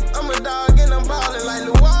plane. I'm a dog and I'm ballin' like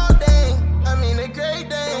Luwaldane. I mean a great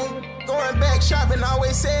day. Going back shopping,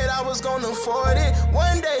 always said I was gonna afford it.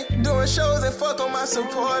 One day, doing shows and fuck on my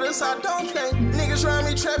supporters. I don't play. Niggas round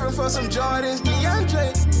me trapping for some Jordans,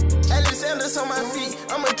 DeAndre. Alexander's on my feet,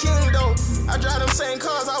 I'm a king though. I drive them same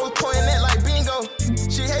cars, I was pointing at like bingo.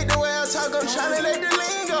 She hate the way I talk, I'm tryna let the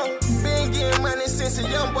lingo. Been getting money since a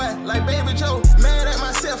young boy, like Baby Joe. Mad at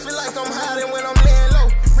myself, feel like I'm hiding when I'm laying low.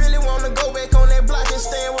 Really wanna go back on that block and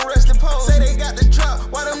stand with Rusty Pole. Say they got the drop,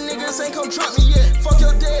 why them niggas ain't come drop me yet? Fuck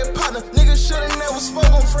your dead partner, niggas should've never spoke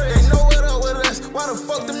on Fred. They know what up with us, why the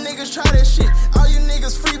fuck them niggas try that shit? All you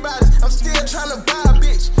niggas free bodies, I'm still tryna buy a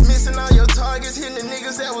bitch. Missing all your targets, hitting the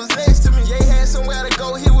niggas that was next to me. They had somewhere to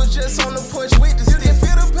go, he was just on the porch with the stick.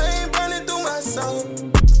 Feel the pain burning through my soul.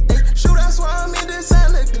 Hey, shoot, that's why I'm in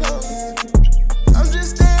designer clothes. I'm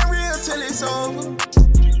just staying real till it's over.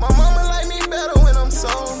 My mama like me better when I'm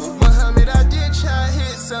sober. Muhammad, I did try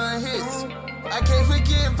hits on hits. I can't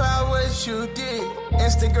forget about what you did.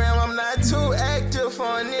 Instagram, I'm not too active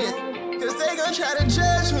on it, cause they gon' try to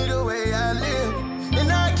judge me the way I live.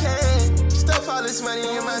 And I can't stuff all this money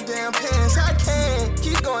in my damn pants. I can't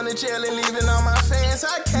keep going to jail and leaving all my fans.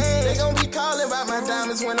 I can't. They gon' be calling about my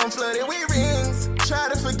diamonds when I'm flooded with rings. Try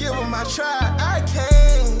to forgive them, I try. I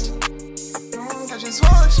can't. I just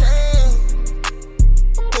want change.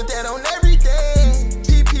 Put that on everything.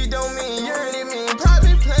 PP don't mean yearn, it mean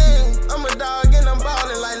private plane. I'm a dog and I'm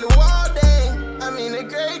ballin' like Luwaldane. I mean a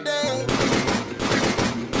great day.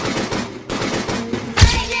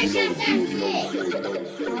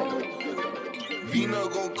 Vino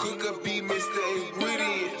gon' cook up, be Mr.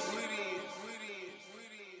 Ingredients.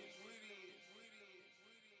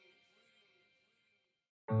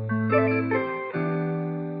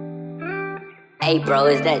 Hey bro,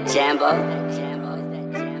 is that Jambo?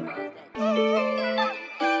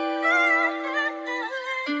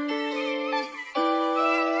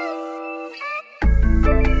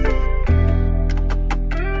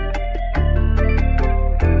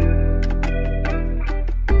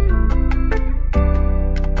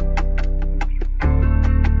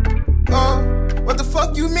 What the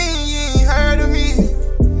fuck you mean you ain't heard of me?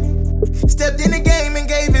 Stepped in the game and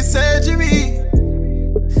gave it surgery.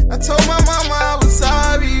 I told my mama I was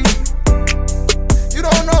sorry. You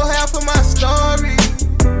don't know half of my story.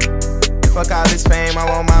 Fuck all this fame, I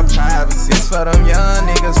want my privacy. It's for them young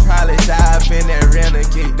niggas probably die up in that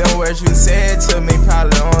renegade. The words you said to me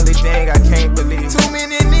probably the only thing I can't believe. Too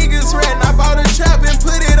many niggas ratting, I bought a trap and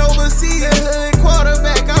put it overseas. The hood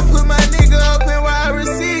quarterback, I put my nigga up in wide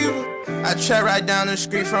receiver. I trap right down the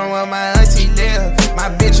street from where my auntie live. My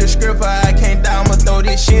bitch a stripper, I can't die, I'ma throw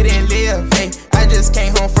this shit and live. Hey, I just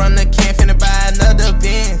came home from the camp, finna buy another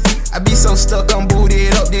Benz. I be so stuck, I'm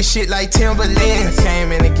booted up this shit like Timberlands.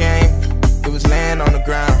 Came in the game, it was laying on the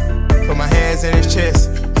ground. Put my hands in his chest,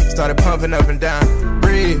 started pumping up and down.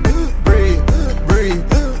 Breathe, breathe, breathe,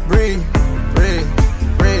 breathe, breathe,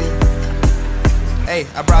 breathe. Hey,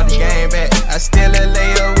 I brought the game back. I still a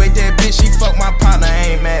layup with that bitch, she fuck my partner,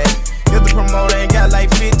 I ain't mad. If the promoter ain't got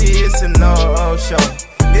like 50, it's a no show.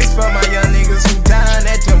 This for my young niggas who dying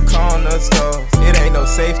at them corner stores. It ain't no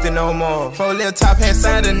safety no more. 4 little top hat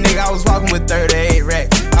signed a nigga, I was walking with 38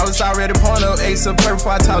 racks. I was already pouring up Ace of Purple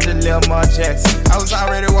before I talked to Lil Mar Jackson. I was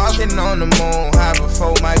already walking on the moon high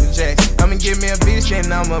before Michael Jackson. I'ma give me a bitch,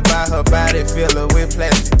 then I'ma buy her body, fill her with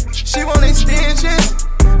plastic. She want extensions,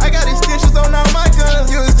 I got extensions on all my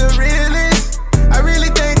guns. You was the realest, I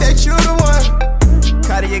really think that you the one.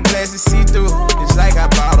 Cartier glasses see-through, it's like I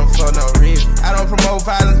bought them for no reason. I don't promote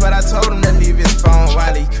violence, but I told him to leave his phone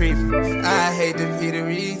while he creeping. I hate to be the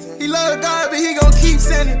reason. He love God, but he gon' keep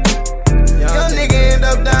sending. Young nigga end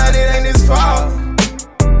up dying, it ain't his fault.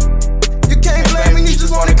 You can't blame me, he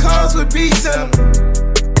just wanted cars with beats in him.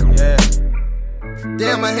 Yeah.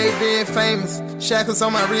 Damn, I hate being famous. Shackles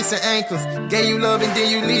on my wrists and ankles. Gave you love and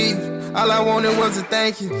then you leave. All I wanted was a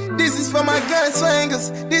thank you. This is for my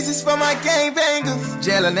gunslingers, this is for my gangbangers.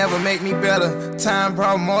 Jail'll never make me better, time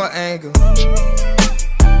brought more anger.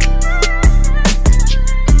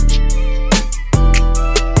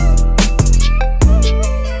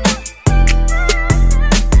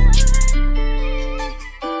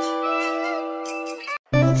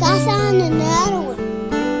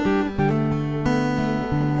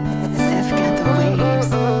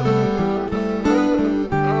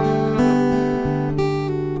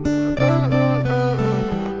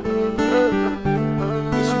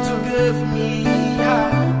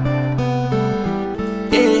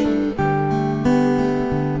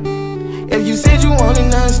 If you said you wanted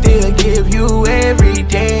none, still give you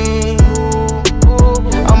everything.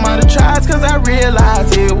 I'm out of tries cause I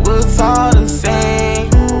realized it was all the same.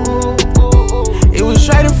 It was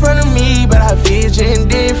straight in front of me, but I visioned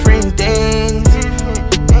different things.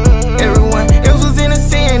 Everyone else was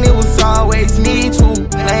innocent, it was always me to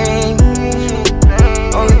blame.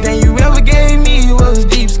 Only thing you ever gave me was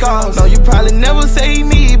deep scars. No, you probably never saved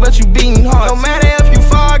me, but you beating hard. No matter if you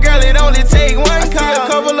fall, girl, it only take one call.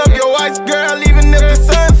 Cover up your whites, girl, even if the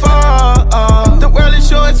sun falls. The world is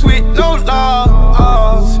yours with no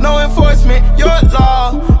laws, no enforcement, your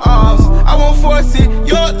laws. I won't force it,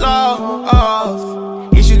 your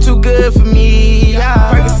laws. Is you too good for me?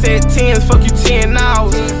 Percocet 10s, fuck you 10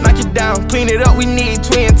 hours. Knock it down, clean it up, we need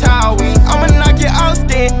twin towers. I'ma knock it out,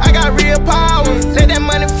 then I got real powers. Let that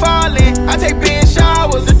money fall in, I take big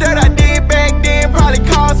showers. The dirt I did back then probably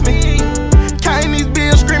cost me. Counting these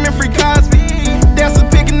bills, screaming free Cosby. Dancing,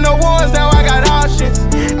 picking no ones, now I got options.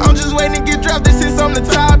 I'm just waiting to get drafted since I'm the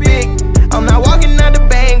topic. I'm not walking out the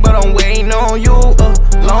bank, but I'm waiting on you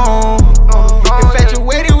alone.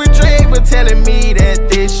 Infatuated with Drake, but telling me that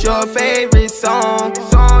this your favorite song.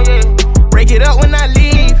 Break it up when I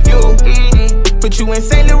leave you. Put you in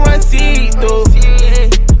St. Laurent see-through.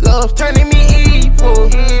 Love turning me evil.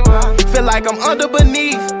 Feel like I'm under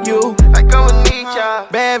beneath you. Like I'm beneath ya.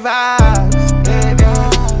 Bad vibes,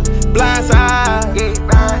 blind side,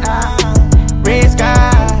 red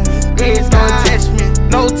skies, no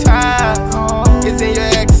attachment, no ties. It's in your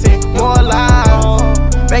accent, more lies.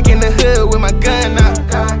 Back in the hood with my gun out,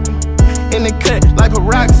 in the cut like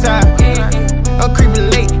peroxide. I'm creeping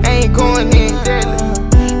late, I ain't going in.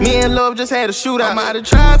 Me and Love just had a shootout. I'm out of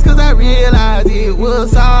tries cause I realized it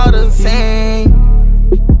was all the same.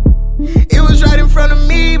 It was right in front of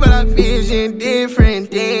me, but I visioned different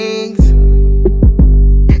things.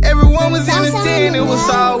 Everyone was innocent, it was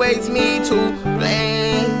always me to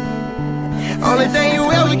blame. Only thing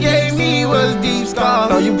you ever gave me was deep scars.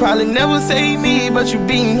 No, you probably never saved me, but you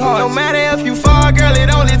beating hard. No matter if you fall, girl, it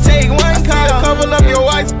only take one call. Cover up your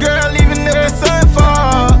whites, girl, even if the sun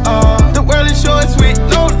falls. The world is yours with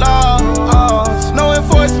no laws, no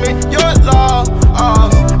enforcement, your laws.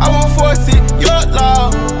 I won't force it, your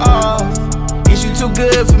laws. Is you too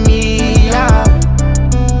good for me?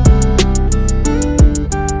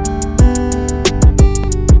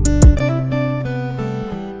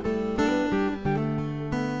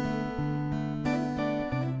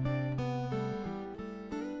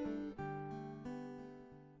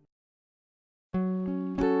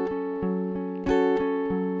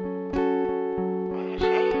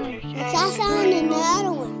 I found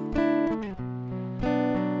another one.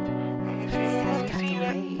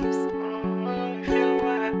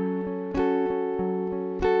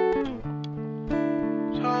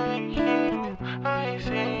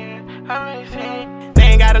 They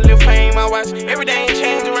ain't got a little fame, I watch everything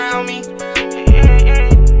change around me.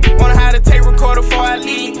 Wanna how to take recorder before I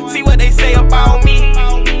leave. See what they say about me.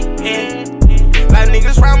 Yeah. Like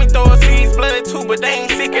niggas round me throw seeds, blood too, but they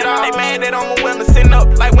ain't sick at all. They mad that I'm a winner, sitting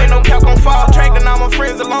up like when NoCap gon' fall. Tracking all my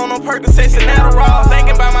friends alone on Percocets and Adderall.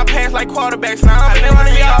 Thinking about my past like quarterbacks. Now I'm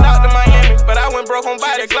living in y'all out to Miami, but I went broke on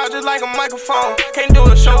body clout just like a microphone. Can't do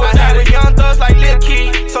a show I had with young thugs like Lil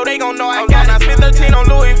Key, so they gon' know I got it. I spent 13 on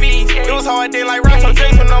Louis V's. It was hard then like Ross on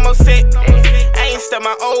James when I'm upset. I ain't step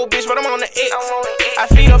my old bitch, but I'm on the X. I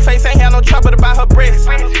feed her face, ain't had no trouble about her breasts.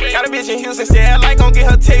 Got a bitch in Houston, said I like gon' get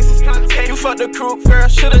her Texas. You fucked the crew, girl,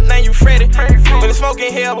 should've named you Freddy. But it's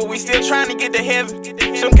smoking hell, but we still trying to get to heaven.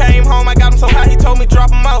 Some came home, I got him so high, he told me drop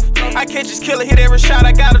him off. I catch his killer, hit every shot,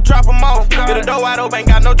 I gotta drop him off. Get a door wide open, ain't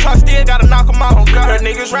got no truck, still gotta knock him off. Heard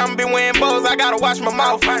niggas round me been wearing bows, I gotta watch my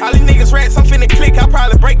mouth. All these niggas rats, I'm finna click, I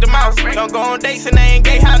probably break the mouse. Don't go on dates and they ain't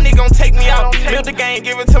gay, how nigga gon' take me out? Build the game,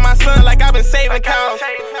 give it to my son like I been saving cows.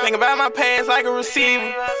 Think about my past like a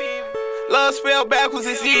receiver. Love spelled backwards,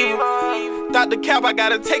 it's evil. Dr. Cap, I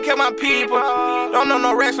gotta take care of my people. Don't know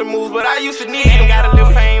no wrestling moves, but I used to need them. Got a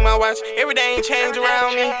little fame, I watch everything change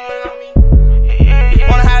around me.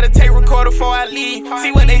 Wanna how to take quarter before I leave.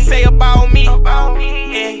 See what they say about me.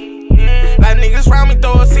 Yeah. Like niggas round me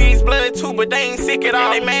throw a seeds blood too, but they ain't sick at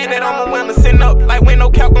all. They mad that I'm a winner, sitting up like when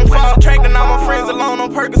NoCap gon' fall. Subtracting all my friends alone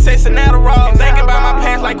on Percocets and Adderall. Thinking about my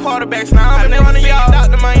past like quarterbacks. Now I'm in one of y'all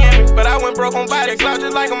out to Miami, but I went broke on bodies, loud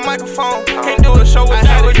just like a microphone. Can't do a show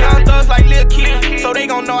without it. Young thugs like Lil Key, so they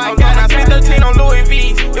gon' know I got it. I spent 13 on Louis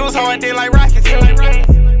V's. It was hard then like Rockets.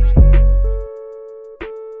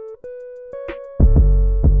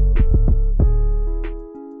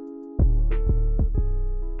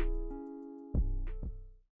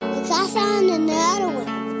 I found another one.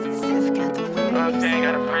 I'm saying,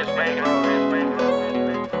 got a fresh bang.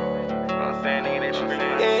 I'm saying, nigga, that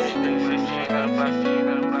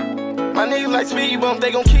my niggas like speed bump,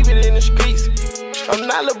 they gon' keep it in the streets. I'm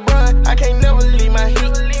not LeBron, I can't never leave my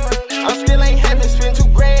heat. I'm still ain't happy, spend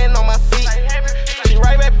 $2 grand on my feet. She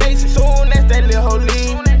right back basic soon as that little hoe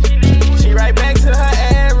leave. She right back to her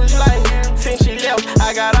average life. Since she left,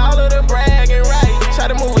 I got all of the bragging right. Try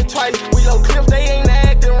to move it twice, we low cliff, they ain't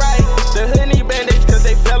acting right. The hood need band-aids cause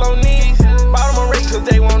they fell on knees. Bottom of rate cause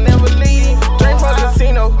they won't never leave. Drink from the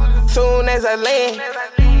casino soon as I land.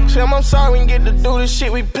 Slim, I'm sorry we can get to do the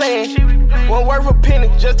shit we playin'. Won't worth a penny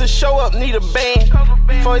just to show up, need a band.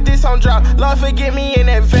 For this on drop, Lord forgive me in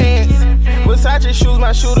advance. Versace shoes,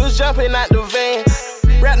 my shooters jumping out the van.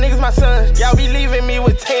 Rap niggas my sons, y'all be leaving me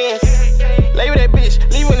with tens. Label that bitch,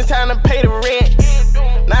 leave when it's time to pay the rent.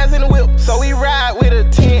 Nines in the whip, so we ride with a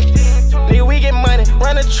tent. Nigga, we get money,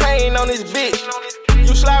 run a train on this bitch.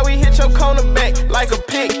 You slide, we hit your corner back like a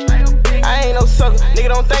pick. I ain't no sucker, nigga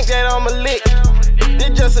don't think that I'm a lick.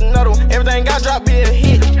 This just another one, everything I drop be a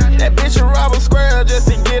hit. That bitch a robber square just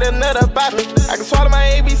to get another about me. I can swallow my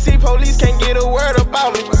ABC, police can't get a word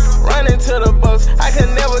about me. Running to the bus, I could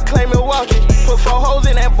never claim Milwaukee. Put 4 hoes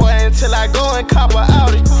in that boy until I go and cop a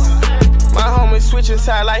Audi. My homie switching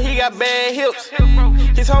side like he got bad hips.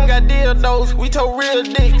 His home got dildos, we told real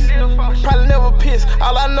dicks. Probably never piss,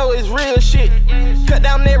 all I know is real shit. Cut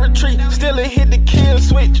down every tree, still it hit the kill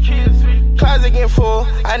switch. Closet getting full,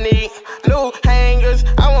 I need new hangers.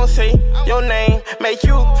 I won't say your name, make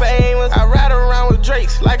you famous. I ride around with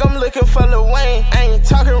Drakes like I'm looking for Lil Wayne. I ain't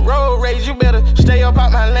talking road rage, you better stay up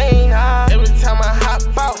out my lane. Every time I hop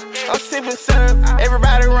out, I'm sipping syrup.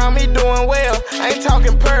 Everybody around me doing well, I ain't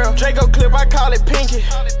talking pearl. Draco clip, I call it pinky.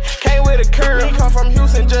 Came with a curl, he come from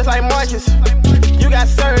Houston just like Marcus. You got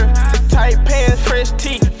served, tight pants, fresh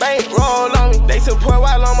teeth, bank roll on me. They support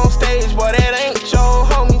while I'm on stage, boy that ain't your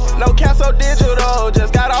homies. NoCap so digital,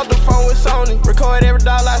 just got off the phone with Sony. Record every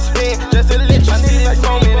dollar I spend, just to let you see like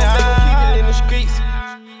Sony. They gon' keep it in the streets.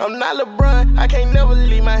 I'm not LeBron, I can't never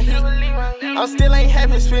leave my heat. I'm still ain't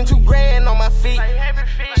happy, spend $2 grand on my feet.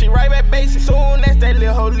 She right back basic soon as that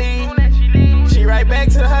little hoe leave. She right back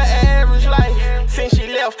to her average life. Since she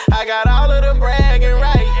left, I got all of the bragging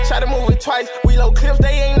right. Try to move it twice, we low cliff,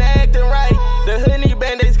 they ain't acting right. The hood need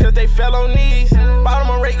band-aids cause they fell on knees. Bottom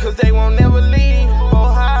of rate cause they won't never leave.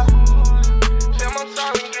 Oh, hi. Sam, I'm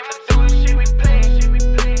sorry, we get to do the shit we playin'.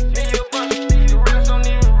 Nigga, you bust, the rest don't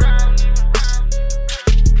even rhyme.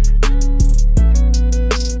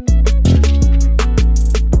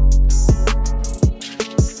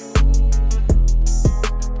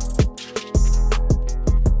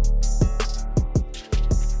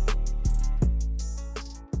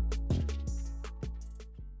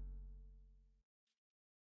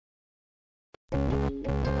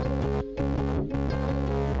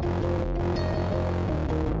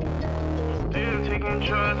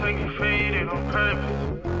 Try to take it faded on purpose.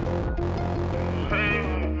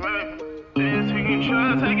 Try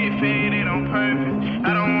to take it faded on purpose.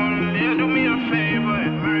 I don't wanna live, do me a favor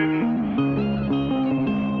and murder.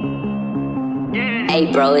 Yeah. Hey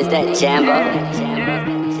bro, is that Jambo?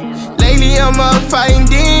 Lately I'm up fighting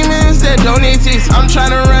demons that don't exist. I'm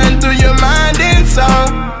tryna run through your mind and soul.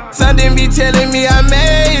 Something be telling me I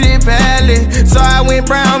made it badly, so I went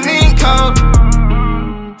brown mink coat.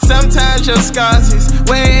 Sometimes your scars is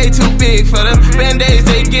way too big for the band-aids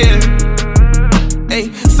they give.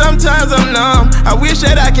 Hey, sometimes I'm numb, I wish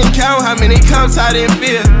that I can count how many cups I didn't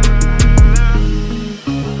feel.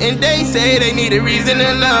 And they say they need a reason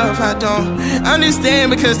to love, I don't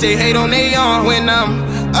understand because they hate on their own. When I'm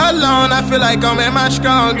alone, I feel like I'm at my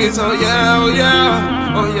strongest. Oh yeah, oh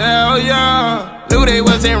yeah, oh yeah, oh yeah. Knew they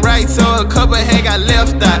wasn't right, so a couple had got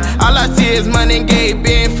left out. All I see is money and gay,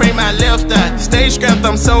 being frame my left eye. Stay strapped,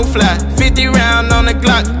 I'm so fly. 50 round on the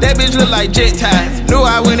Glock, that bitch look like jet ties. Knew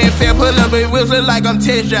I wouldn't fail, pull up and wheels look like I'm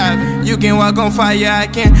test driving. You can walk on fire, I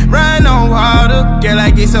can run on water. Girl,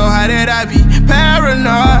 I get so high that I be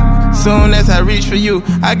paranoid. Soon as I reach for you,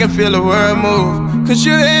 I can feel the world move. Cause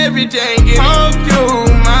you're everything, hope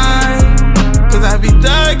you mine. Cause I be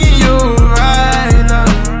thugging you right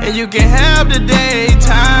now. And you can have the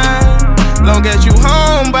daytime, long as you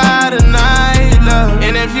home by the night, love.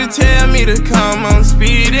 And if you tell me to come, I'm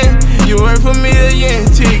speeding. You worth a million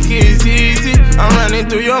tickets, easy. I'm running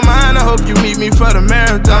through your mind, I hope you meet me for the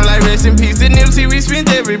marathon. Like rest in peace to Nipsey, we spent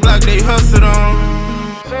every block they hustled on.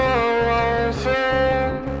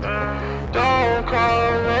 Don't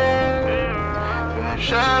call me, my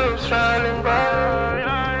shadows shining bright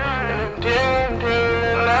in the dim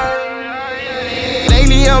light.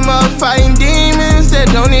 Lately I'm up fighting demons that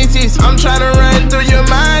don't exist. I'm trying to run through your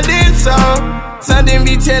mind, it's so. Something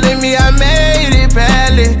be telling me I made it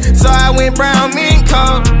badly, so I went brown mint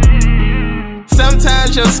coat.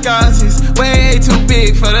 Sometimes your scars is way too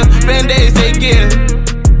big for the band-aids they give.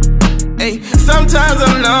 Hey, sometimes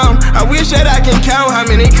I'm numb, I wish that I can count how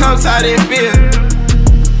many cups I didn't feel.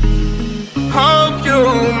 Hope you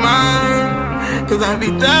mind, cause I be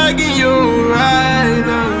thugging you right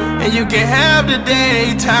now. And you can have the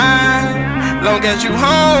daytime, long as you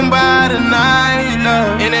home by the night,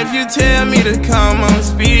 love. And if you tell me to come, I'm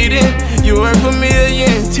speeding. You worth a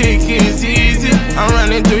million tickets, easy. I'm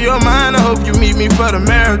running through your mind, I hope you meet me for the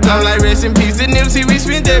marathon. Like rest in peace to Nipsey, we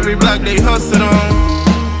spent every block they hustled on.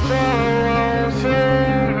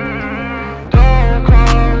 Don't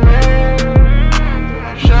call me,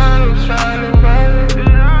 my shadows shining bright in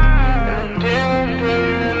the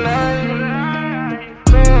dim light.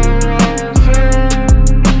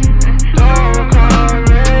 Don't call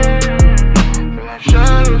me, my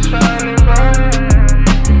shadows shining bright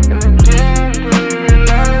in the dim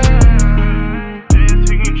light.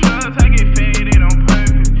 Taking drugs, I get faded on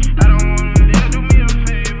purpose. I don't wanna live, do me a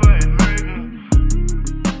favor and murder me.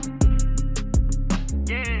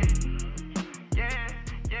 Yeah, yeah,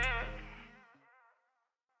 yeah.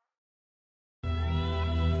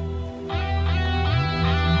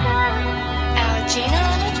 Algina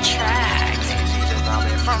on the track. She just got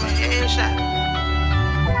me from a headshot.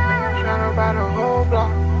 Tryna buy the whole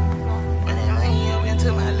block. When it lean up into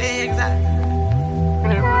my legs out.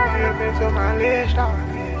 When it lean up into my legs out.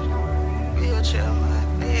 Wheelchair, my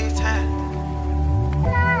legs tight.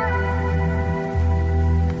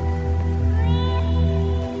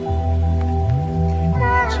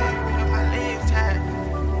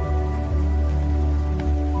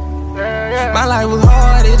 My life was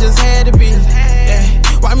hard, it just had to be. Yeah.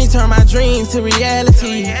 Why me turn my dreams to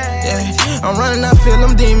reality? Yeah. I'm running, I feel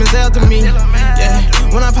them demons after me. Yeah.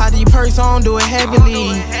 When I pop these perks, I don't do it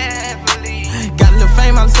happily. Got a little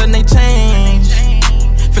fame, all of a sudden they change.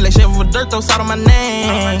 Feel like shit with dirt, throw salt on my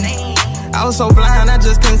name. I was so blind, I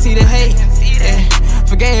just couldn't see the hate. Yeah.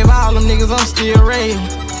 Forgave all them niggas, I'm still raised.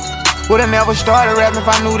 Would've never started rapping if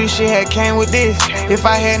I knew this shit had came with this. If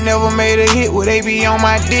I had never made a hit, would they be on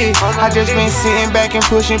my dick? I just been sitting back and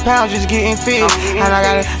pushing pounds, just getting fit. And I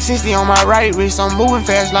got a 60 on my right wrist, I'm moving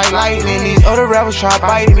fast like lightning. These other rappers try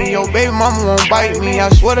biting me, your baby mama won't bite me. I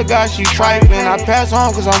swear to God she trifling, I pass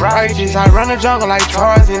on cause I'm righteous. I run the jungle like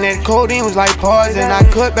Tarzan, that codeine was like poison. I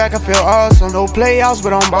cut back, I feel awesome, no playoffs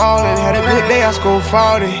but I'm ballin'. Had a good day, I scored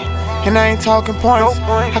 40. And I ain't talking points.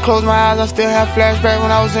 I close my eyes, I still have flashback when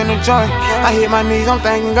I was in the joint. I hit my knees, I'm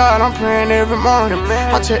thanking God, I'm praying every morning.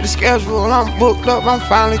 I check the schedule, I'm booked up, I'm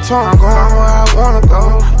finally torn. I'm going where I wanna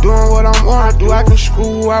go, doing what I wanna do. I can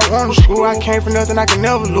screw who I wanna screw, I came for nothing I can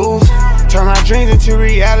never lose. Turn my dreams into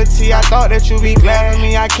reality, I thought that you'd be glad of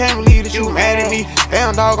me. I can't believe that you mad at me.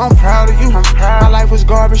 Damn dog, I'm proud of you. My life was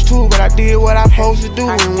garbage too, but I did what I supposed to do.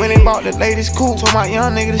 And when they bought the latest coupe, told my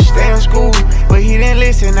young nigga to stay in school. But he didn't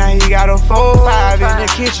listen, now he got a 4-5 in the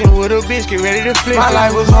kitchen with a biscuit ready to flip. My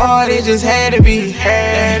life was hard, it just had to be.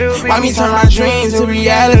 Why me turn my dreams to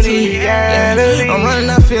reality? I'm running,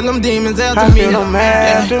 I feel them demons after me.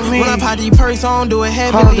 When I pop these perks, I don't do it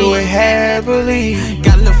happily.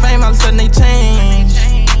 Got a little fame, all of a sudden they change.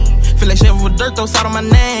 Feel like shit with dirt, throw salt on my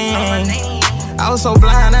name. I was so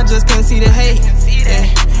blind, I just couldn't see the hate. Yeah.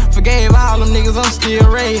 Forgave all them niggas, I'm still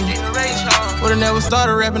raised. Would've never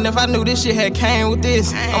started rapping if I knew this shit had came with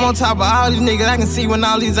this. I'm on top of all these niggas, I can see when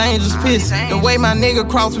all these angels piss. The way my nigga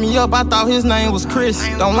crossed me up, I thought his name was Chris.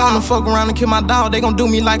 Don't wanna fuck around and kill my dog, they gon' do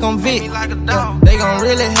me like I'm Vic. Yeah, they gon'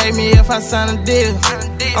 really hate me if I sign a deal.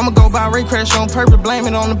 I'ma go buy Ray Crash on purpose, blame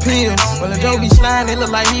it on the pills. When the Joe be sliding, it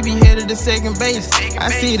look like he be headed to second base.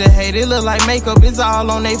 I see the hate, it look like makeup, it's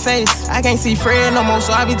all on they face. I can't see Fred no more,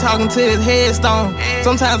 so I be talking to his headstone.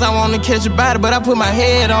 Sometimes I wanna catch a body, but I put my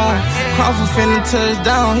head on. Crawford finna touch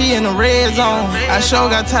down, he in the red zone. I sure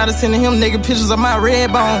got tired of sending him nigga pictures of my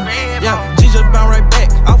red bone. Yeah, G just bounce right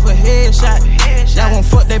back off a headshot. Y'all won't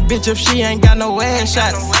fuck that bitch if she ain't got no ass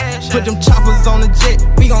shots. Put them choppers on the jet,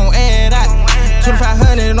 we gon' add out.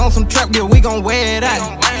 2500 on some trap gear, we gon' wear it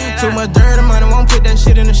out. Too much dirty money, won't put that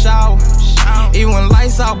shit in the shower. Even when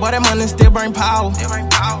lights out, boy, that money still bring power.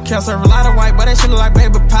 Can't serve a lot of white, but that shit look like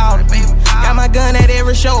baby powder. Got my gun at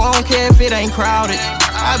every show, I don't care if it ain't crowded.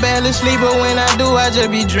 I barely sleep, but when I do, I just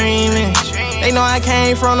be dreaming. They know I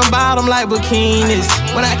came from the bottom like bikinis.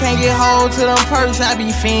 When I can't get hold to them perks, I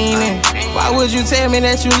be fiending. Why would you tell me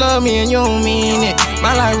that you love me and you don't mean it?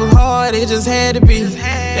 My life was hard, it just had to be.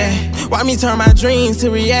 Yeah. Why me turn my dreams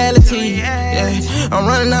to reality? Yeah. I'm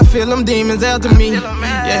running, I feel them demons after me.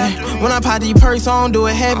 Yeah. When I pop these perks, I don't do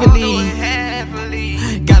it heavily.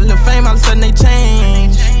 Got a little fame, all of a sudden they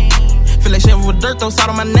change. Feel like shit with dirt, throw salt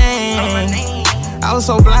on my name. I was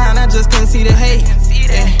so blind, I just couldn't see the hate.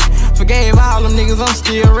 Yeah. Forgave all them niggas, I'm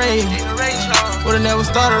still raised. Would've never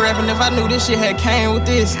started rapping if I knew this shit had came with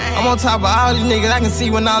this. I'm on top of all these niggas, I can see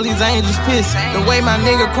when all these angels piss. The way my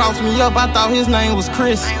nigga crossed me up, I thought his name was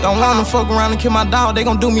Chris. Don't wanna fuck around and kill my dog, they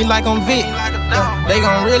gon' do me like I'm Vic. They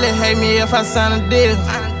gon' really hate me if I sign a deal.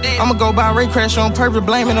 I'ma go buy Ray Crash on purpose,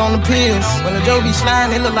 blame it on the pills. When the Joe be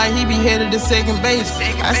sliding, it look like he be headed to second base.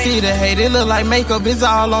 I see the hate, it look like makeup, it's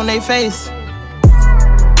all on they face.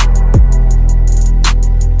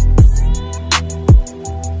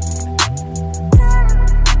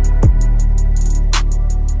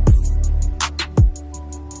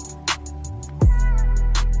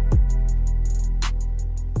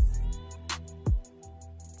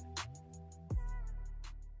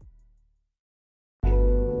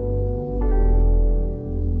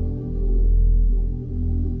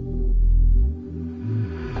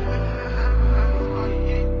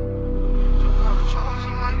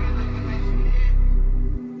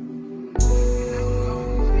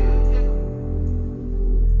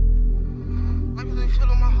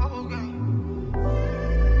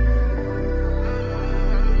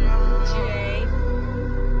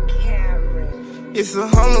 It's a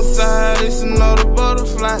homicide, it's another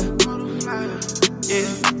butterfly. Yeah.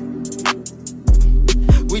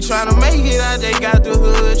 We tryna make it out, they got the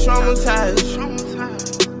hood traumatized.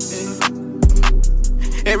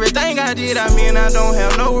 Yeah. Everything I did, I mean, I don't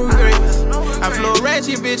have no regrets. I flew a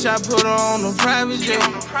ratchet bitch, I put her on a private jet.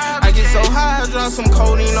 I get so high, I drop some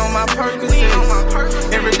codeine on my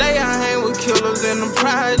Percocets. Every day I hang with killers in the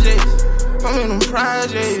projects. I'm in them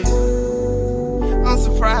projects. I'm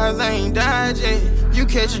surprised I ain't died yet. You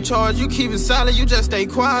catch a charge, you keep it solid, you just stay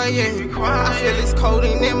quiet. I feel this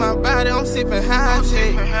codeine in my body, I'm sipping high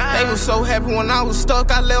tech. They was so happy when I was stuck,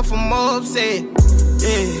 I left them more upset.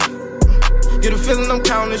 Yeah, get a feeling I'm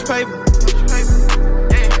counting this paper.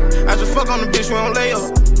 I just fuck on the bitch, we don't lay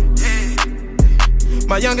up.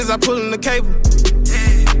 My youngest, I pullin' the cable.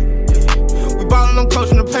 We ballin', I'm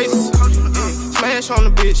coaching the paces. Smash on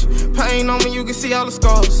the bitch, pain on me, you can see all the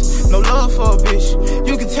scars. No love for a bitch,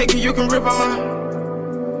 you can take it, you can rip on my.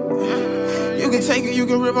 You can take it, you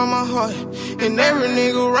can rip on my heart. And every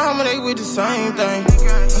nigga around me, they with the same thing.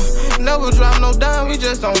 Never drop no dime, we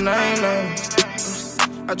just don't name names.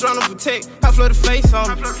 I tryna protect, I flood the face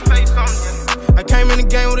on it. I came in the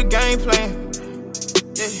game with a game plan.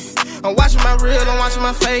 Yeah. I'm watching my real, I'm watching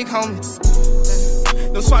my fake homies.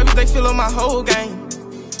 Them swipers, they fill up my whole game.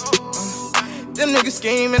 Them niggas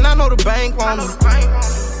scheming, I know the bank want me.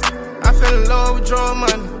 I fell in love with drug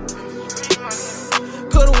money.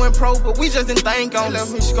 Could've went pro, but we just didn't think on it.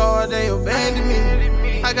 Left me scarred, they abandoned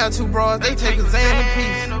me. I got two bras, they take a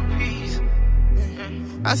Xanapiece.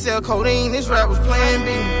 I sell codeine, this rap was plan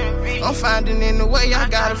B. I'm finding in the way, I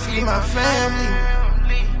gotta feed my family.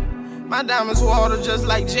 My diamonds water just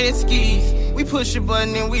like jet skis. We push a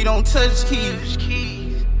button and we don't touch keys.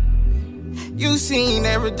 You seen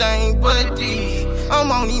everything but these.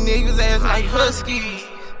 I'm on these niggas ass like huskies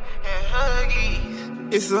and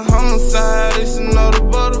huggies. It's a homicide, it's another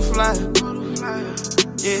butterfly.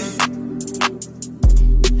 Yeah.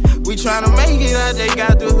 We tryna make it out, they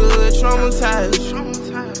got the hood traumatized.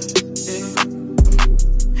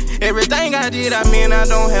 Yeah. Everything I did, I mean, I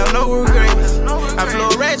don't have no regrets. I flew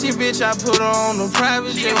a ratchet bitch, I put her on a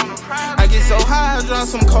private jet. I get so high, I drop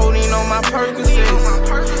some codeine on my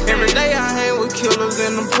Percocets. Every day I hang with killers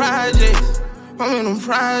in them projects. I'm in them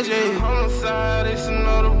projects. Homicide, it's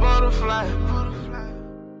another butterfly.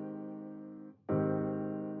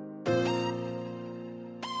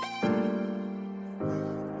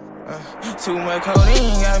 Too much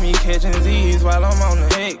codeine got me catching Z's while I'm on the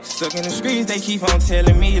X. Stuck in the streets, they keep on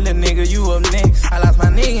telling me, little nigga, you up next. I lost my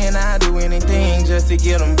nigga and I do anything just to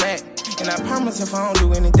get him back. And I promise if I don't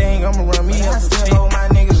do anything, I'ma run me up. I still hope my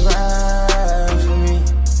niggas ride for me.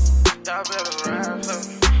 Y'all better ride for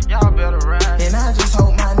me. Y'all better ride. And I just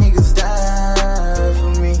hope my niggas die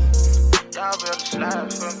for me. Y'all better slide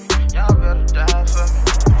for me. Y'all better die for me.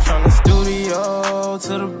 From the studio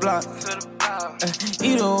to the block.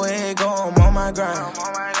 Either way it go, I'm on my grind.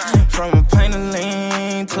 From a pint of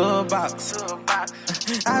lean to a box.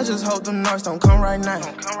 I just hope the Norths don't come right now.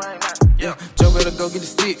 Yeah, Joe better go get the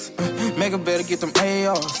sticks. Mega better get them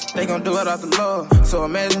ARs. They gon' do it out the love. So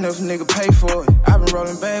imagine if a nigga pay for it. I been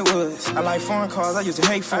rolling backwoods. I like foreign cars, I used to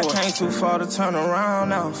hate for it. I came too far to turn around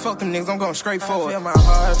now. Fuck them niggas, I'm going straight for it. Feel my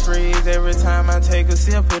heart freeze every time I take a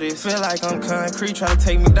sip of this. Feel like I'm concrete, try to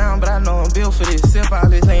take me down, but I know I'm built for this. Sip all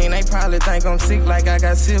this lean, they probably think I'm sick like I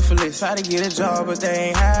got syphilis. Try to get a job, but they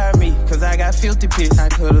ain't hire me, cause I got filthy piss. I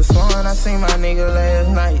could've sworn I seen my nigga last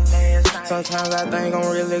night. Sometimes I think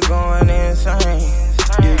I'm really going insane.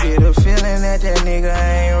 You get a feeling that nigga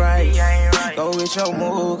ain't right. Go with your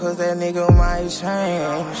move, cause that nigga might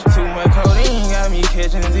change. Too much codeine got me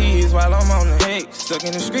catching Z's while I'm on the X. Stuck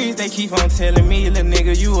in the streets, they keep on telling me, little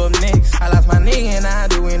nigga, you up next. I lost my nigga and I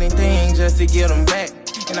do anything just to get him back.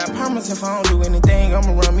 And I promise if I don't do anything,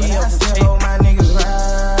 I'ma run me up a check. Hope my niggas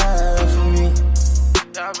ride for me.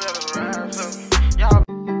 Y'all better ride for me. Y'all.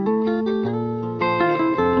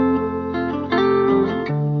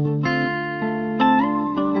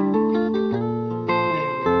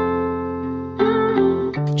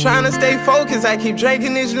 Trying to stay focused, I keep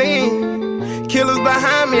drinking this lean. Killers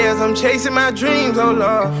behind me as I'm chasing my dreams, oh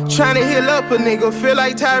Lord. Trying to heal up a nigga, feel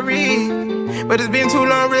like Tyreek. But it's been too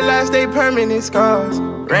long, realize they permanent scars.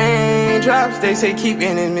 Raindrops, they say keep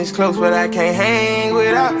enemies close, but I can't hang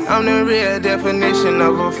without. I'm the real definition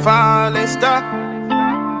of a falling star.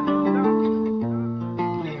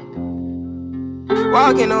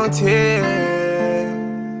 Walking on tears,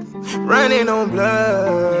 running on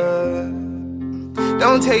blood.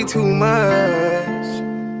 Don't take too much.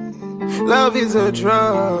 Love is a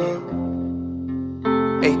drug.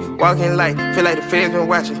 Ay, walking light, feel like the feds been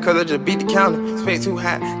watching, cause I just beat the counter. Expect too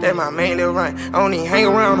high, that my main little run. I don't even hang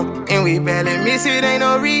around them, and we barely miss it, ain't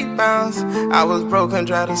no rebounds. I was broke and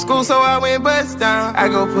drive to school, so I went bust down. I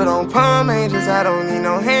go put on palm angels, I don't need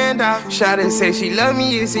no handout. Shawty say she love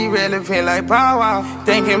me, it's irrelevant like Bow Wow.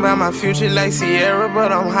 Thinking about my future like Sierra,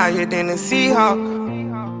 but I'm higher than the Seahawk.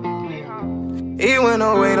 It went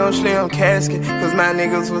away, don't slim casket, cause my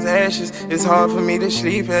niggas was ashes. It's hard for me to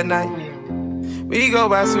sleep at night. We go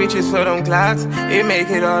by switches for them clocks, it make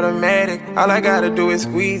it automatic. All I gotta do is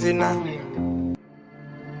squeeze it now.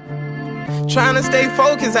 Trying to stay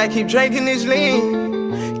focused, I keep drinking this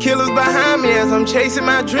lean. Killers behind me as I'm chasing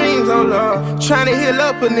my dreams, oh Lord. Trying to heal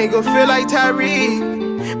up a nigga, feel like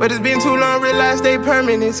Tyreek. But it's been too long, realize they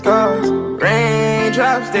permanent scars.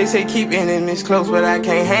 Raindrops, they say keep enemies close, but I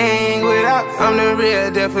can't hang without. I'm the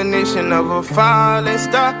real definition of a falling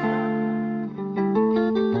star.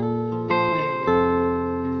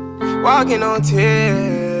 Walking on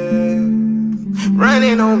tears,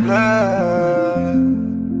 running on blood.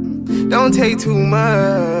 Don't take too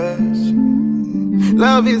much.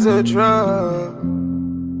 Love is a drug.